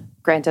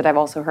 Granted, I've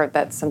also heard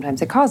that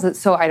sometimes it causes,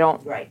 so I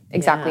don't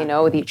exactly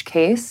know with each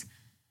case.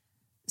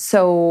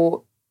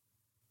 So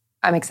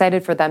I'm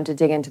excited for them to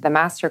dig into the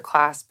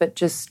masterclass, but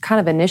just kind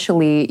of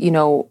initially,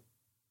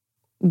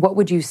 what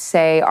would you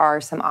say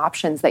are some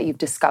options that you've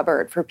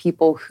discovered for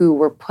people who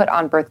were put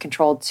on birth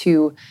control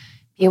to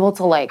be able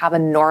to have a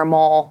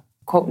normal,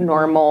 quote,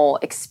 normal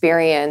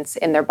experience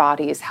in their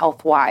bodies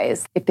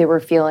health-wise if they were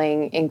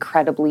feeling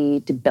incredibly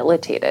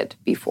debilitated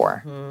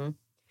before? Mm-hmm.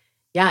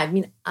 Yeah, I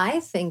mean, I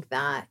think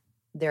that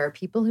there are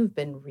people who've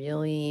been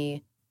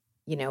really,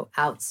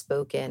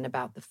 outspoken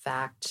about the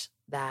fact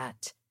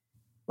that,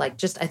 I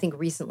think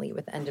recently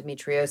with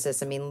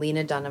endometriosis, I mean,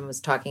 Lena Dunham was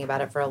talking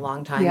about it for a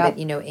long time, but,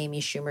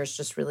 Amy Schumer's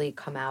just really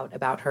come out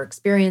about her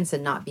experience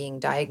and not being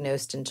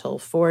diagnosed until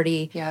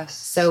 40. Yes.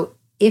 So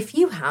if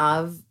you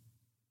have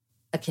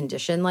a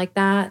condition like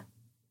that,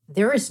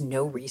 there is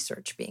no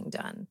research being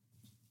done.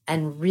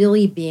 And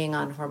really being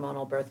on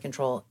hormonal birth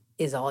control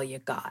is all you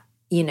got,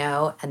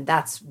 and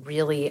that's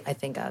really, I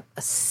think, a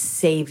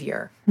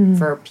savior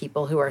for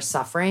people who are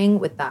suffering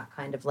with that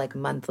kind of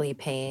monthly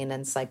pain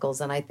and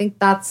cycles. And I think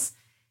that's,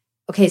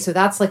 okay, so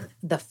that's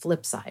the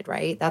flip side,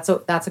 right? That's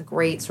a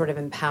great sort of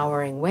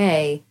empowering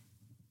way.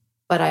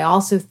 But I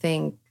also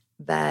think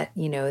that,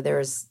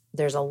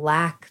 there's a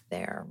lack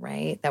there,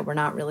 right? That we're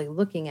not really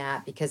looking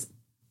at because,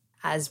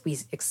 as we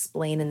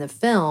explain in the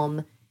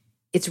film,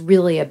 it's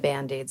really a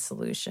Band-Aid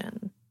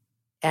solution.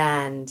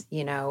 And,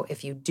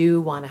 if you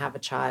do want to have a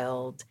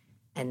child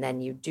and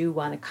then you do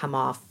want to come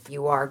off,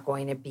 you are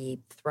going to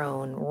be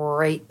thrown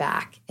right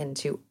back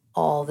into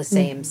all the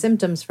same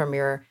symptoms from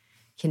your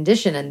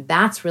condition. And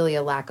that's really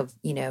a lack of,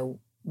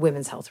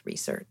 women's health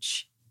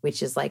research,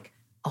 which is a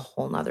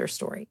whole nother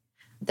story.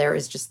 There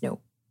is just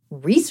no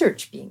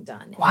research being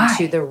done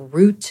into the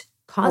root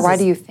causes. Why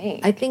do you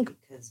think?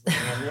 Because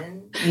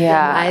women.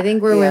 I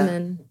think we're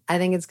women. I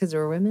think it's because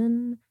we're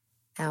women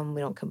and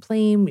we don't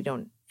complain. We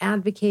don't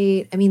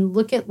advocate. I mean,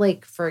 look at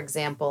for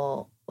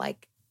example,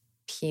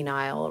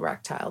 penile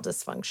erectile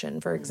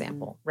dysfunction, for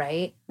example,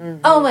 right?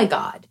 Mm-hmm. Oh my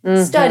God.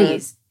 Mm-hmm.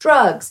 Studies,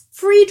 drugs,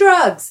 free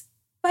drugs,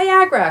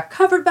 Viagra,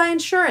 covered by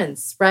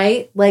insurance,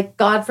 right?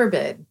 God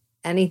forbid,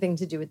 anything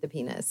to do with the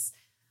penis.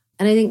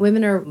 And I think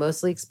women are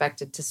mostly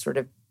expected to sort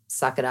of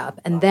suck it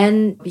up. And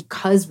then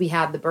because we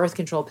had the birth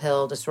control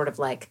pill to sort of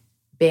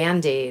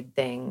Band-Aid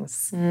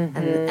things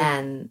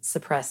and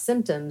suppress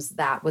symptoms,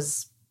 that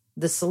was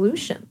the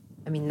solution.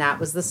 I mean, that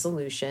was the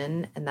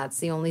solution, and that's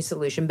the only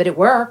solution. But it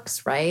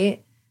works,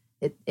 right?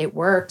 It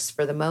works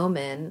for the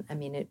moment. I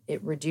mean,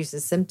 it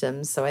reduces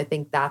symptoms. So I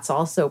think that's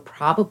also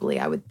probably,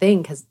 I would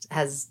think,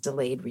 has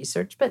delayed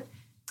research. But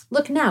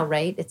look now,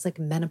 right? It's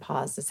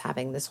menopause is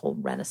having this whole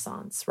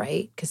renaissance,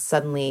 right? Because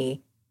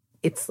suddenly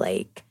it's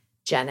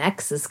Gen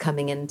X is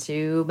coming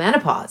into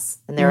menopause.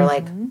 And they're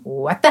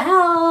what the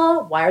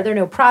hell? Why are there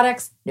no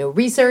products, no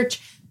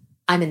research?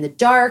 I'm in the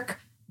dark.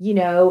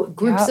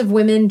 Groups of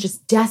women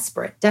just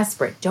desperate,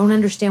 don't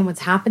understand what's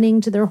happening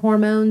to their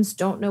hormones,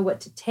 don't know what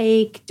to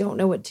take, don't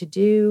know what to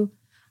do.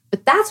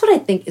 But that's what I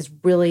think is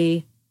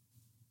really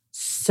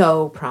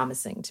so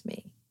promising to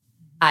me,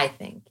 I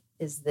think,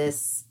 is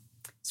this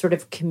sort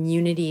of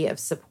community of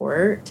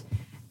support.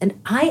 And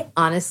I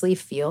honestly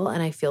feel,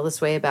 and I feel this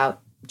way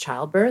about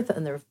childbirth,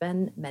 and there have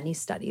been many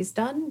studies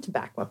done to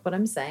back up what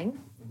I'm saying,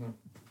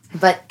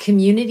 but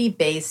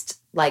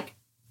community-based,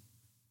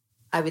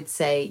 I would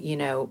say,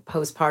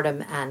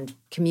 postpartum and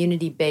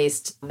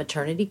community-based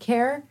maternity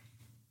care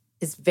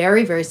is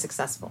very, very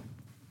successful.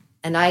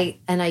 And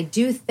I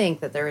do think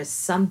that there is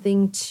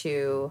something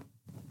to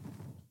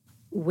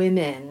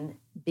women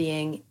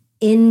being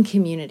in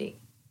community,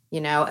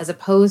 as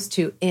opposed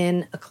to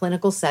in a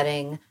clinical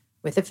setting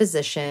with a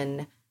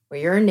physician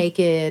where you're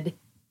naked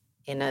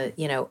in a,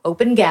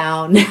 open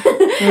gown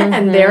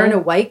and they're in a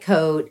white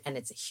coat, and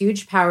it's a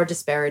huge power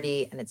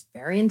disparity and it's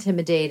very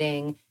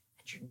intimidating.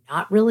 you're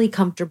not really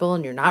comfortable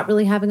and you're not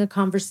really having a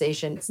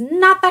conversation. It's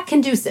not that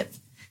conducive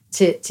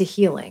to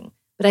healing.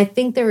 But I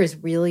think there is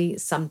really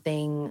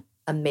something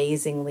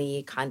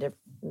amazingly kind of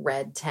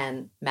red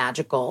tent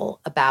magical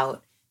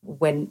about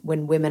when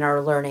women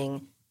are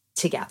learning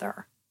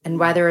together. And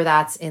whether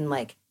that's in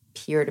like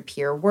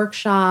peer-to-peer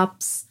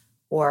workshops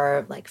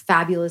or like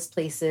fabulous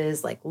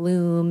places like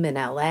Loom in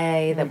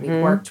LA that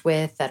we've worked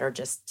with that are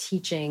just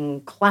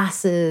teaching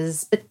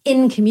classes, but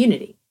in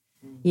community,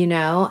 you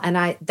know?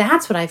 And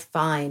that's what I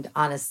find,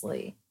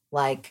 honestly,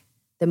 like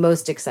the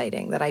most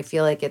exciting, that I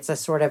feel like it's a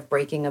sort of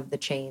breaking of the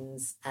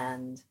chains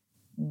and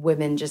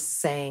women just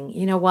saying,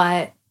 you know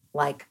what,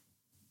 like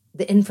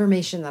the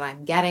information that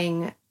I'm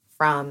getting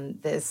from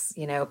this,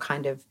 you know,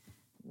 kind of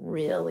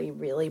really,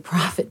 really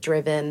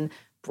profit-driven,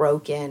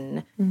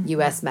 broken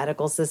US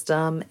medical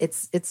system,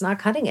 it's not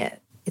cutting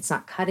it. It's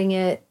not cutting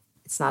it.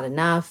 It's not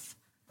enough.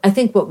 I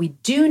think what we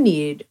do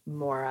need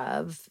more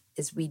of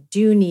is we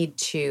do need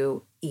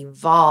to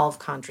evolve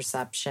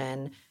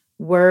contraception.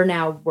 We're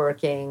now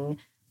working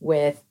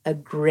with a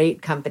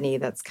great company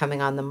that's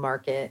coming on the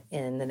market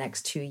in the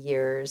next 2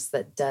 years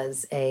that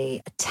does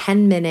a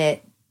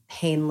 10-minute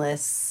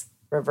painless,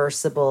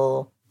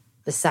 reversible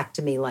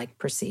vasectomy-like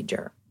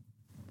procedure.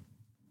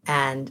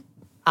 And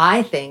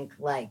I think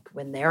like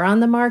when they're on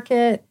the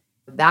market,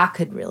 that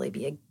could really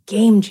be a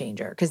game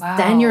changer, because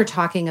then you're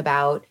talking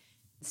about,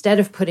 instead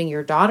of putting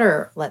your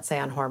daughter, let's say,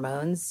 on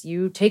hormones,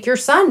 you take your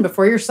son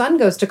before your son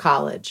goes to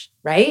college,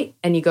 right?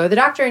 And you go to the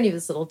doctor and you have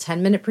this little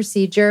 10-minute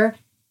procedure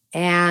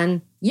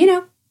and, you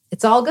know,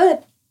 it's all good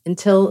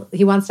until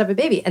he wants to have a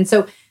baby. And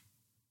so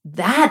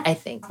that, I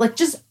think, like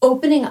just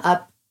opening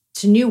up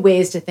to new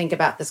ways to think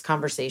about this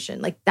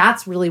conversation, like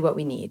that's really what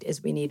we need,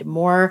 is we need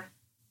more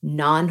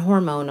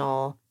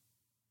non-hormonal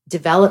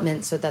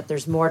development so that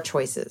there's more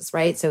choices,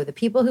 right? So the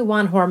people who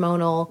want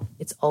hormonal,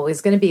 it's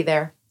always going to be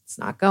there. It's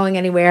not going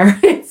anywhere.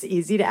 It's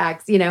easy to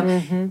access, you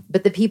know,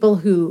 but the people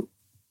who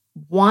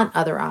want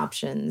other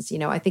options, you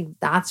know, I think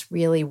that's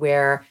really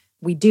where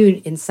we do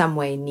in some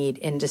way need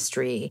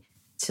industry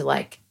to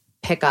like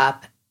pick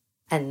up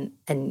and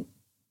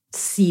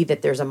see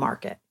that there's a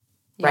market,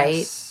 right?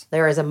 Yes.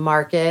 There is a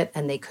market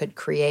and they could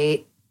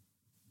create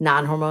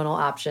non-hormonal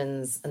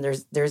options and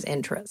there's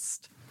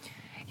interest.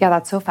 Yeah,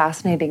 that's so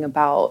fascinating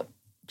about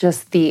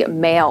just the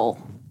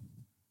male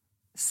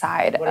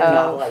side What a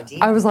novel of. idea.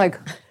 I was like,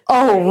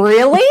 oh,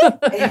 really?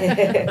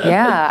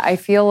 Yeah, I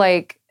feel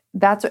like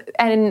that's,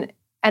 and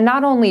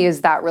not only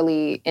is that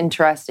really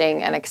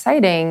interesting and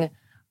exciting,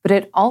 but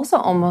it also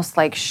almost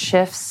like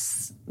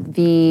shifts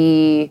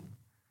the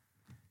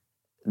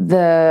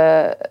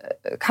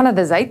kind of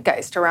the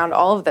zeitgeist around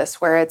all of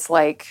this, where it's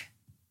like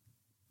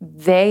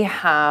they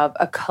have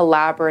a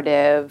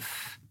collaborative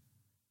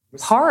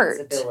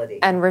part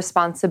and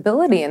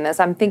responsibility in this.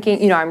 I'm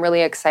thinking, you know, I'm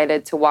really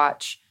excited to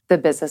watch The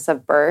Business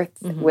of Birth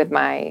with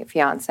my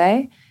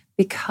fiance,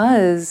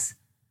 because,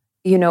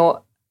 you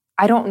know,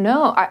 I don't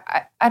know.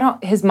 I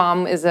don't, his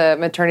mom is a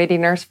maternity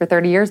nurse for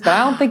 30 years, but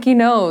I don't think he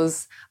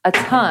knows a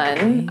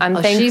ton. I'm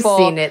thankful. She's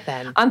seen it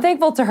then. I'm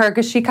thankful to her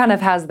because she kind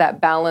of has that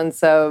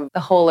balance of the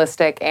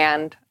holistic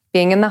and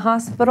being in the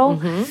hospital.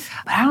 But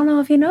I don't know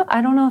if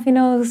he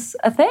knows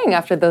a thing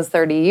after those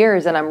 30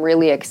 years. And I'm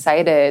really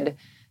excited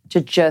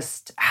to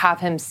just have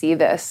him see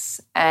this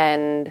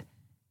and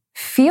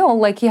feel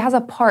like he has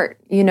a part,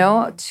 you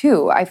know,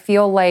 too. I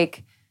feel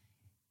like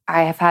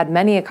I have had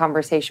many a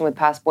conversation with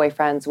past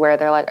boyfriends where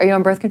they're like, are you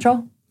on birth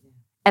control?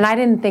 And I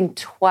didn't think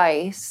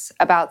twice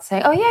about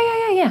saying, oh,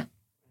 yeah.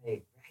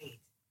 Right.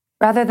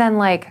 Rather than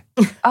like,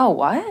 oh,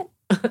 what?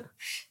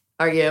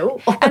 Are you?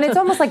 And it's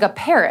almost like a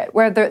parrot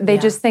where they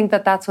just think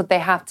that that's what they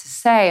have to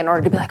say in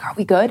order to be like, are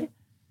we good?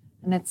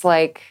 And it's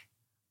like,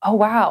 oh,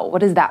 wow, what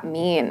does that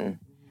mean?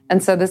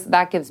 And so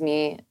that gives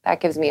me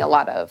a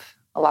lot of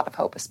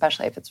hope,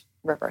 especially if it's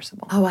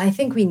reversible. Oh, I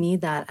think we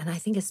need that. And I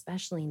think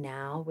especially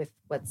now with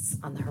what's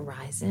on the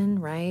horizon,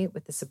 right?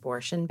 With this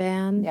abortion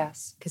ban.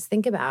 Yes. Because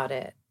think about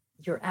it.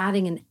 You're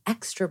adding an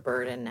extra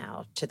burden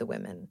now to the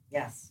women.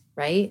 Yes.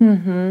 Right?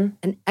 Mm-hmm.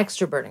 An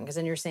extra burden. Because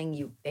then you're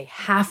saying they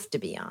have to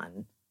be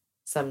on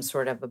some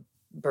sort of a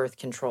birth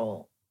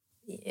control.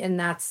 And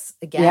that's,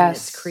 again,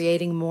 it's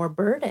creating more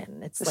burden.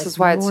 This is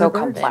why it's so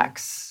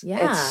complex.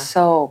 Yeah. It's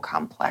so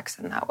complex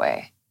in that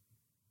way.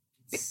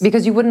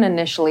 Because you wouldn't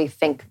initially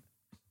think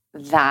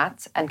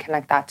that and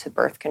connect that to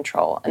birth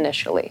control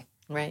initially.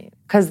 Right.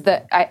 Because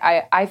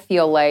I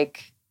feel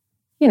like,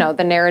 you know,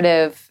 the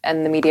narrative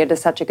and the media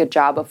does such a good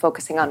job of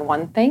focusing on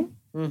one thing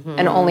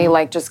and only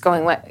like just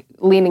going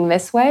leaning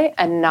this way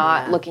and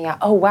not looking at,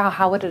 oh, wow,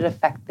 how would it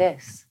affect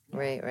this?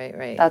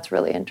 Right. That's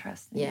really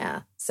interesting.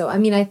 Yeah. So, I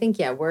mean, I think,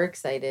 we're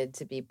excited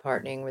to be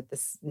partnering with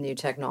this new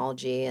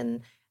technology.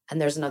 And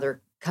there's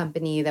another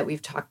company that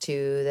we've talked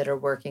to that are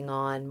working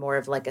on more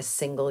of like a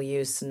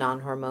single-use,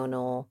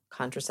 non-hormonal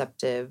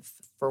contraceptive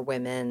for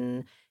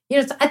women. You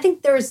know, so I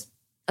think there's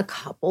a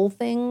couple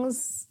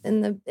things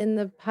in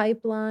the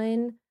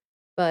pipeline,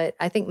 but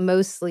I think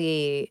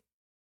mostly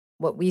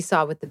what we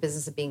saw with the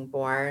business of being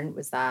born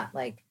was that,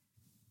 like,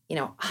 you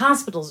know,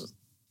 hospitals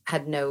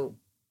had no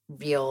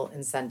real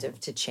incentive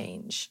to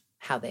change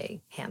how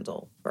they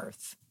handle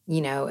birth.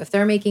 You know, if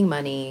they're making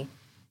money,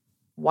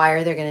 why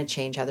are they going to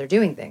change how they're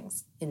doing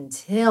things?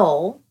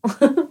 Until,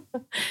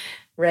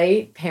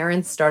 right,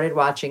 parents started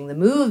watching the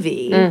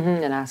movie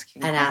and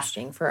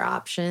asking for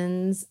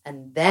options,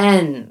 and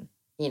then,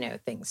 you know,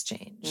 things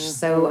change.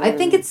 So I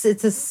think it's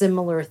a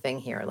similar thing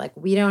here. Like,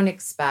 we don't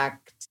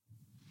expect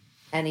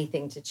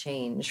anything to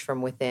change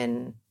from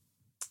within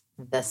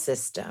the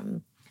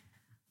system,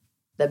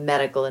 the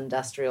medical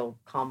industrial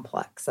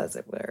complex, as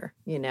it were.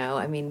 You know,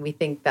 I mean, we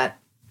think that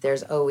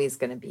there's always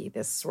going to be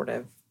this sort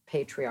of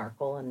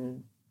patriarchal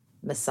and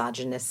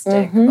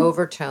misogynistic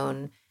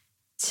overtone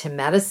to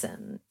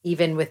medicine,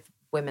 even with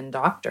women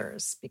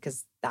doctors,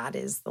 because that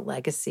is the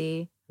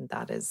legacy and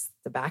that is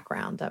the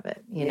background of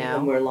it, you know.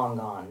 When we're long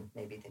gone,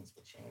 maybe things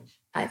will change.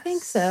 I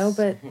think so,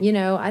 but, you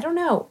know, I don't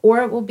know.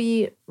 Or it will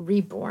be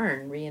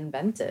reborn,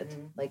 reinvented,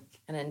 like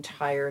an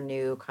entire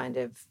new kind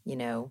of, you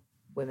know,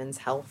 women's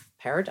health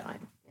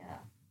paradigm. Yeah.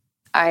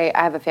 I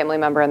have a family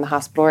member in the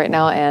hospital right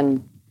now,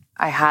 and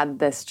I had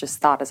this just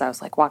thought as I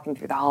was like walking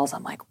through the halls.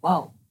 I'm like,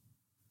 whoa,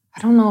 I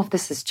don't know if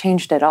this has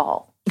changed at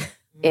all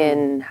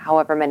in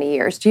however many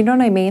years. Do you know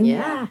what I mean?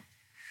 Yeah.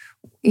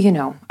 You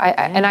know,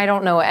 and I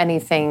don't know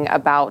anything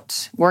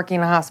about working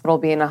in a hospital,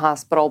 being in a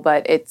hospital,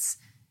 but it's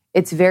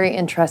very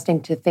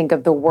interesting to think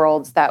of the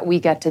worlds that we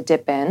get to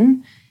dip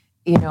in.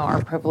 You know,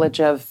 our privilege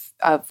of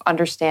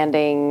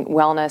understanding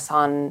wellness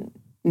on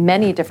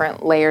many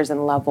different layers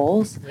and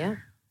levels. Yeah.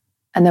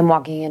 And then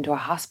walking into a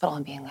hospital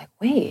and being like,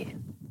 wait.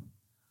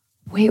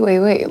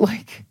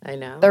 Like, I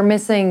know. They're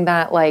missing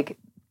that, like,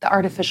 the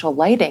artificial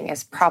lighting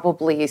is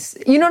probably,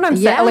 you know what I'm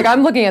saying? Yeah. Like,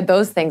 I'm looking at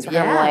those things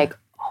where I'm like,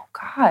 oh,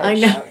 gosh. I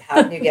know.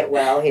 How can you get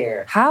well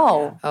here?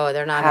 How? Oh,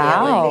 they're not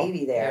How? healing.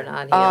 Baby there. They're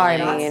not healing. Oh, I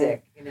Not mean,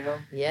 sick, you know?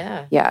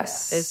 Yeah.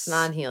 Yes. It's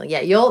not healing. Yeah,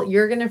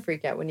 you're gonna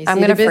freak out when you see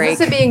I'm the gonna business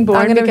freak. of being I'm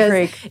born, gonna because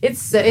freak.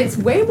 it's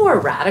way more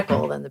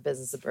radical than the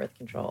business of birth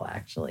control.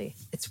 Actually,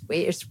 it's I'm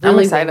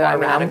really excited. way I more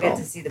mean, I'm We get radical.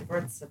 to see the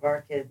births of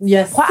our kids.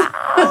 Yes.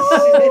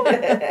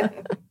 Wow.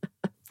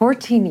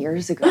 14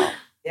 years ago.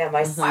 Yeah,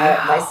 my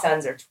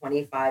sons are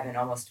 25 and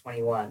almost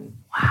 21.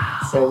 Wow.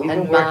 So we've been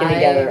And working my-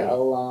 together a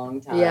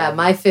long time. Yeah,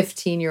 my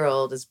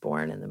 15-year-old is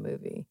born in the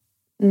movie.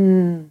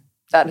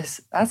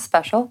 That's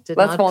special. Did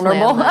That's not plan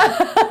vulnerable.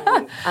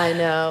 that. I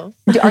know.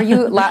 Are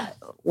you,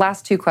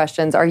 last two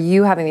questions, are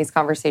you having these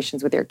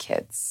conversations with your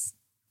kids?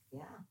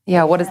 Yeah.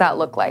 Yeah, what does that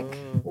look like?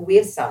 Well, we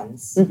have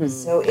sons,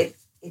 so it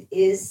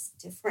is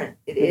different.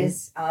 It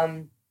is. I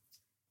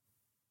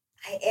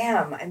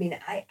mean,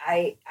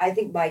 I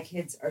think my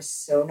kids are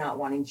so not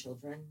wanting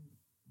children.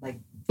 Like,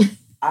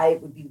 I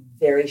would be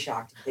very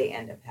shocked if they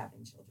end up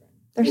having children.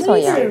 They're so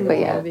young, but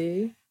yeah.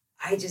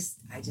 I just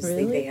Really?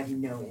 think they have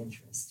no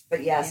interest.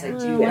 But yes, I Yeah,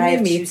 do, when and I you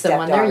have meet two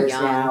someone, they're stepdaughters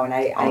young. now, and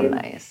I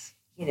Nice.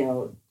 you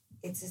know,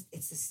 it's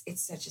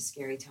such a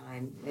scary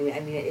time. I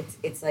mean,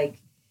 it's like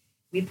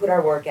we put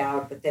our work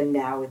out, but then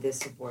now with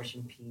this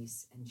abortion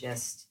piece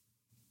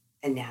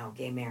and now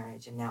gay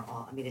marriage and now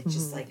all. I mean, it's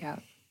just like. Yeah.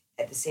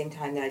 At the same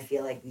time that I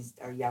feel like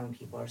our young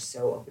people are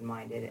so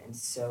open-minded and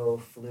so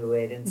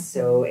fluid and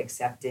so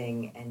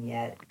accepting, and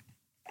yet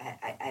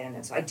I don't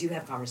know. So I do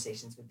have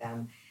conversations with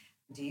them.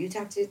 Do you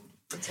talk to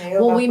Mateo?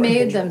 Well, about we birth made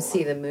control? them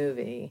see the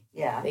movie.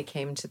 Yeah. They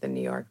came to the New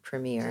York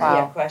premiere. Do Wow. you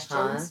have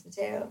questions,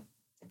 Mateo?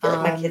 I feel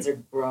like my kids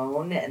are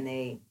grown and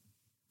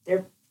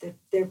they're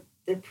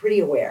pretty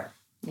aware.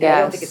 And I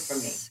don't think it's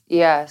from me.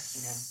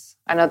 Yes.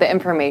 I know the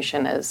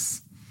information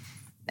is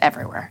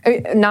everywhere.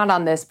 Not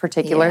on this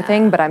particular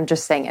thing, but I'm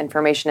just saying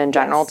information in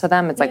general to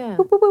them. It's like,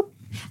 boop, boop, boop.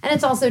 And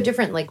it's also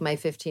different. Like, my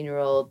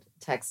 15-year-old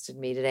texted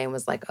me today and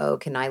was like, oh,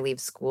 can I leave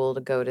school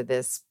to go to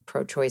this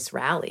pro-choice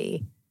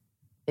rally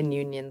in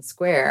Union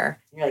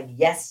Square? And you're like,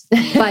 yes.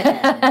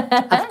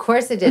 But of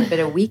course I did. But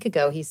a week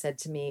ago, he said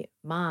to me,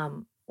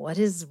 Mom, what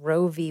is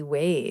Roe v.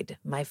 Wade?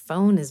 My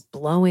phone is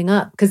blowing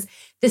up. Because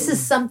this is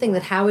something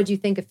that, how would you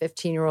think a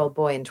 15-year-old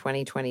boy in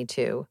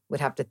 2022 would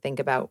have to think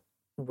about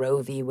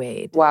Roe v.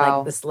 Wade? Wow.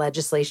 Like this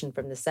legislation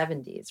from the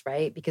 70s,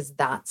 right? Because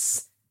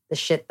that's the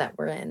shit that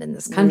we're in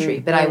this country.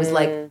 But I was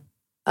like,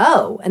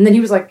 oh. And then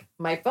he was like,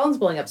 my phone's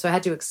blowing up. So I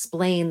had to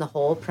explain the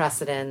whole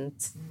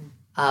precedent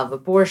of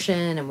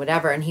abortion and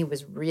whatever. And he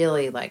was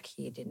really like,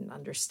 he didn't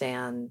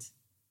understand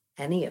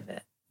any of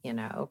it, you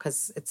know,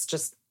 because it's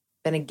just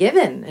been a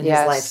given in his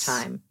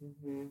lifetime.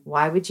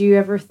 Why would you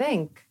ever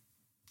think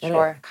that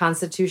a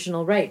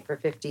constitutional right for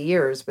 50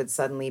 years would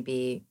suddenly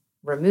be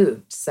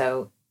removed?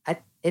 So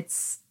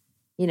it's,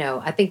 you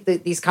know, I think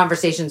that these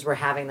conversations we're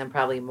having them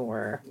probably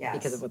more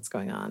because of what's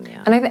going on.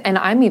 Yeah. And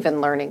I'm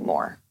even learning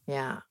more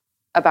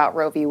about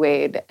Roe v.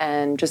 Wade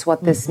and just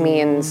what this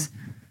means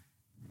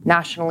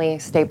nationally,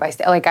 state by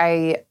state.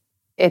 Like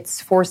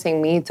it's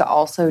forcing me to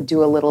also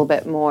do a little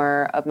bit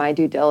more of my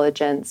due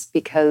diligence,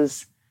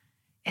 because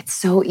it's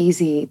so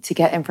easy to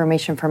get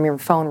information from your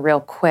phone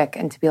real quick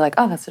and to be like,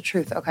 oh, that's the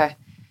truth. Okay.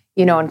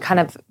 You know, and kind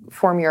of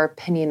form your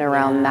opinion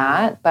around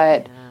that.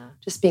 But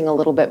just being a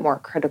little bit more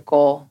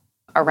critical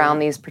around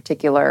these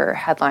particular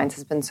headlines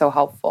has been so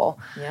helpful.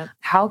 Yep.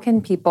 How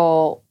can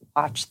people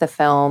watch the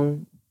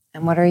film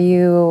And what are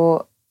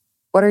you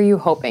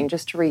hoping,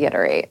 just to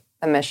reiterate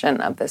the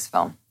mission of this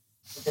film?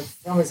 The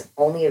film is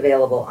only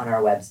available on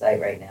our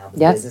website right now,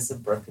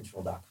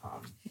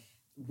 thebusinessofbirthcontrol.com.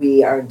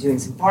 We are doing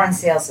some foreign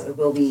sales, so it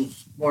will be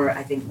more,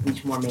 I think,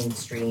 much more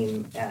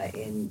mainstream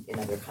in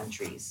other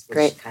countries,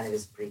 which kind of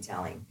is pretty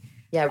telling.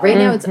 Yeah, right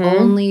now it's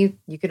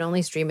you can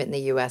only stream it in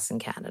the US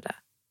and Canada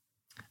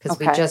because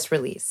we just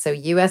released. So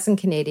US and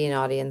Canadian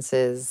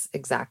audiences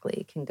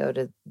can go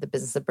to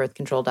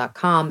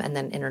thebusinessofbirthcontrol.com, and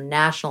then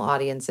international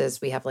audiences,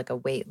 we have like a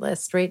wait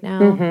list right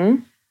now.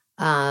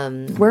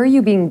 Where are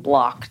you being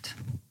blocked?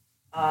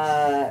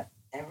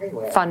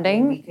 Everywhere.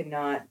 Funding? We could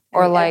not.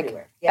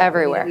 Everywhere. Yeah,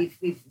 everywhere.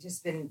 We've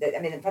just been.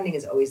 The funding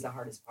is always the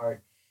hardest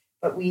part.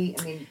 But we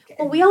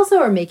also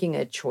are making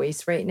a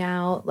choice right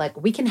now. Like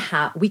we could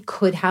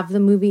have the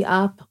movie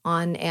up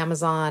on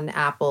Amazon,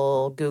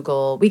 Apple,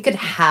 Google. We could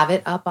have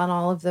it up on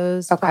all of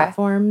those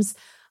platforms.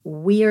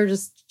 We are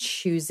just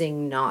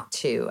choosing not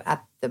to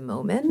at the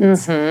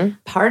moment.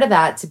 Part of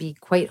that, to be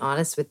quite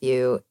honest with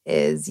you,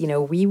 is,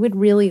 we would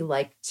really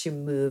like to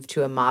move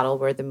to a model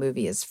where the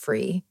movie is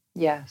free.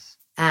 Yes.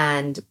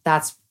 And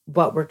that's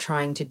what we're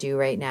trying to do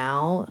right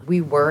now. We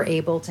were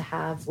able to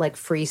have like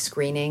free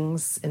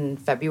screenings in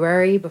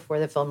February before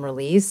the film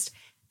released,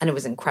 and it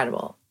was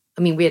incredible.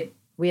 I mean, we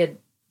had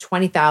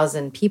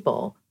 20,000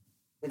 people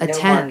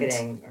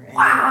attend.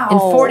 Wow. In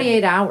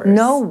 48 hours.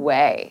 No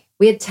way.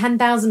 We had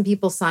 10,000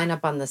 people sign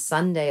up on the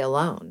Sunday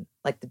alone,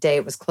 like the day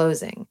it was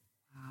closing.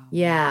 Wow.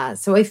 Yeah.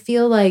 So I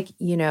feel like,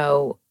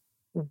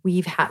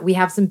 we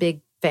have some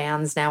big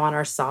fans now on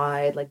our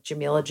side, like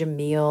Jamila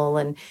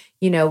Jamil. And,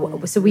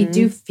 so we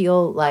do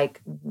feel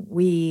like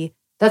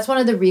that's one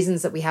of the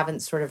reasons that we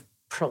haven't sort of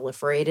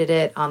proliferated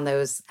it on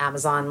those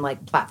Amazon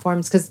like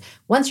platforms. Because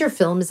once your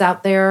film is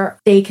out there,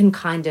 they can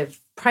kind of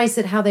price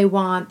it how they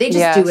want. They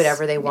just do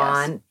whatever they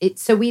want.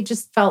 So we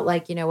just felt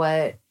like, you know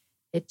what?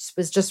 It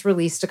was just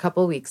released a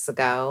couple of weeks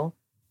ago.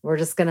 We're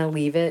just going to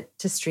leave it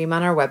to stream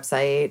on our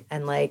website.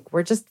 And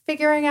we're just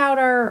figuring out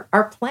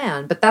our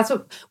plan. But that's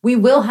what we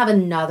will have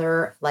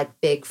another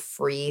big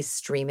free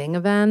streaming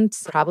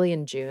event. Probably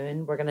in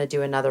June, we're going to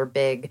do another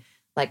big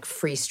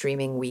free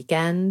streaming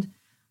weekend.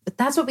 But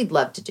that's what we'd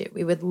love to do.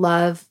 We would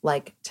love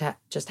to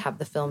just have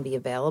the film be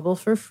available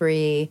for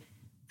free.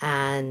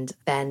 And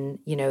then,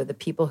 the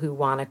people who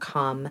want to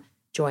come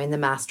join the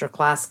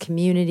masterclass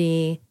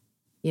community,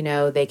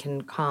 they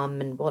can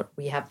come, and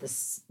we have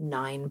this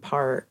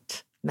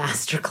 9-part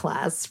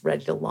masterclass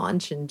ready to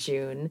launch in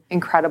June.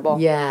 Incredible.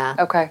 Yeah.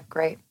 Okay,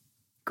 great.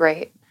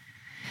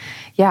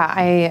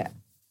 Yeah,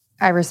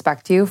 I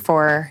respect you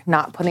for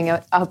not putting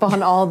it up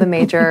on all the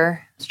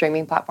major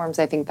streaming platforms.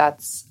 I think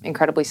that's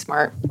incredibly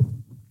smart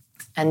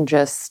and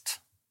just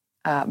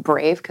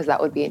brave, because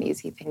that would be an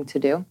easy thing to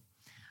do.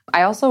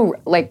 I also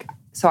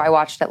so I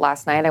watched it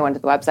last night. I went to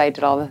the website,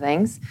 did all the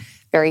things.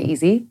 Very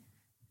easy.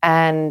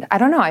 And I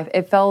don't know,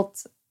 it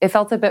felt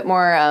a bit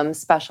more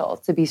special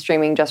to be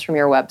streaming just from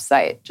your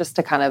website, just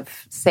to kind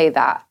of say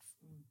that,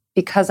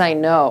 because I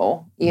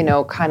know,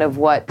 kind of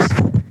what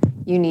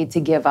you need to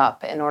give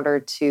up in order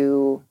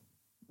to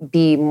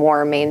be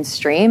more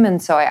mainstream.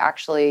 And so I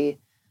actually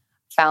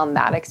found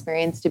that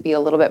experience to be a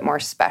little bit more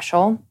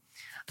special.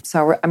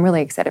 So I'm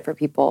really excited for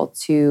people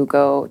to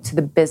go to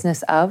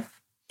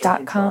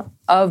thebusinessofbirthcontrol.com,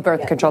 of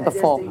birth control, the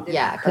full.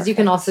 Yeah, because you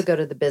can also go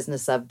to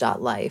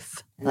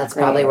thebusinessoflife. That's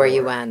probably where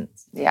you went.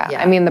 Yeah.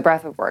 I mean, the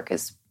breadth of work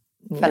is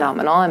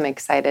phenomenal. I'm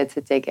excited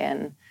to dig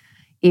in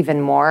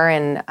even more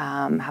and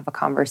have a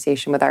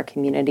conversation with our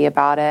community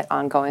about it,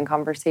 ongoing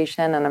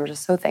conversation. And I'm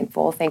just so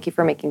thankful. Thank you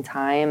for making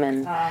time.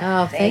 And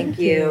thank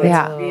you.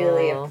 It's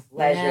really a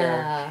pleasure.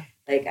 Yeah.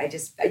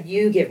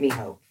 You give me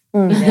hope.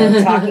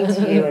 Talking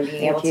to you and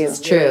being able to. It's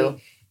true.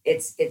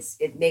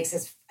 It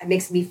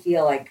makes me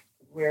feel like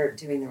we're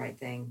doing the right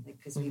thing,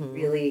 because we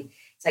really.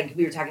 It's like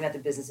we were talking about the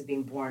business of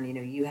being born.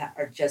 You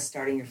are just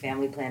starting your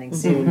family planning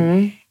soon,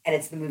 and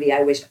it's the movie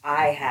I wish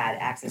I had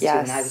access to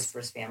when I was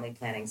first family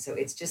planning. So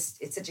it's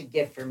such a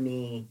gift for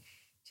me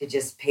to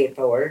just pay it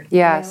forward.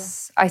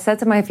 Yes. I said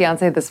to my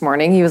fiance this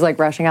morning, he was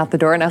rushing out the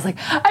door, and I was like,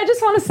 I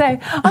just want to say,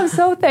 I'm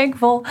so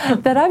thankful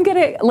that I'm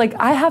getting,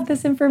 I have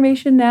this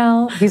information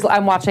now.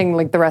 I'm watching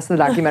the rest of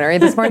the documentary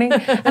this morning.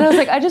 And I was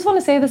like, I just want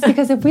to say this,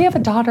 because if we have a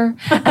daughter,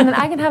 and then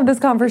I can have this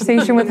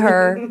conversation with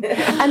her,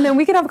 and then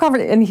we can have a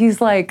conversation. And he's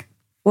like,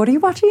 what are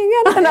you watching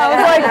again? And I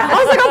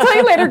was like, I'll tell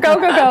you later. Go.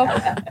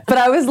 But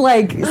I was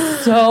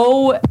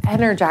so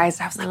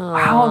energized. I was like,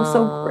 wow, I'm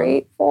so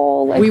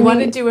grateful. We want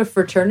to do a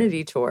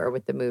fraternity tour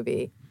with the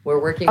movie. We're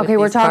working with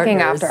we're talking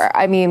partners. After.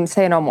 I mean,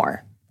 say no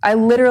more. I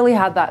literally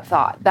had that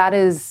thought. That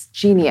is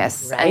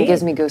genius, right? And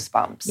gives me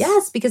goosebumps.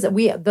 Yes, because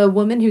the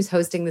woman who's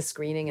hosting the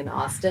screening in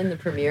Austin, the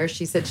premiere,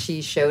 she said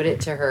she showed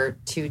it to her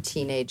 2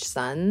 teenage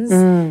sons.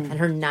 And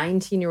her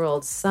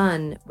 19-year-old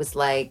son was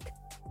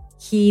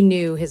he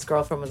knew his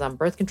girlfriend was on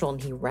birth control,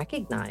 and he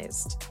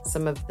recognized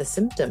some of the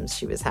symptoms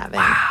she was having.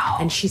 Wow.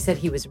 And she said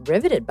he was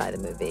riveted by the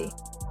movie.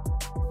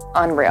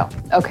 Unreal.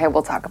 Okay,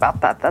 we'll talk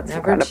about that. That's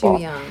Never incredible.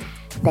 Too young.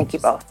 Thank you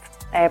both.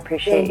 I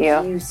appreciate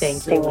you.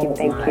 Thank you.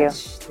 Thank you.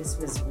 This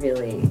was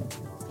really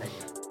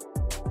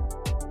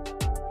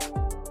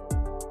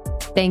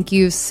Thank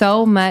you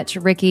so much,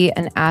 Ricki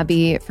and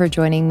Abby, for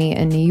joining me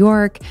in New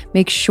York.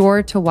 Make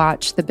sure to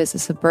watch The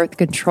Business of Birth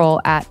Control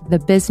at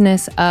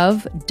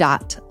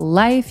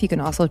thebusinessof.life. You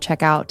can also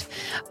check out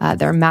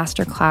their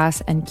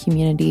masterclass and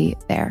community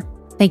there.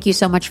 Thank you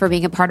so much for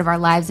being a part of our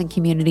lives and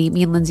community.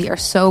 Me and Lindsay are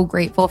so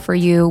grateful for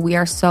you. We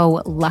are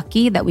so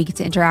lucky that we get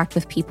to interact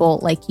with people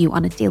like you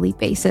on a daily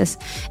basis.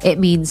 It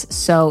means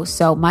so,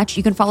 so much.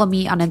 You can follow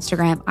me on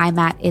Instagram. I'm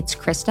at It's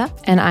Krista.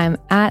 And I'm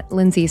at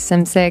Lindsay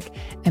Simsick.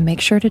 And make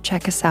sure to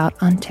check us out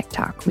on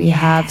TikTok. We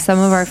have some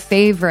of our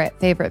favorite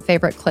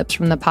clips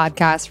from the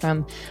podcast,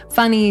 from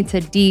funny to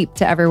deep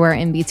to everywhere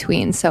in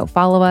between. So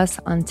follow us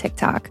on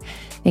TikTok.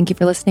 Thank you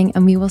for listening,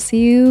 and we will see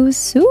you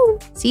soon.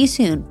 See you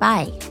soon.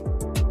 Bye.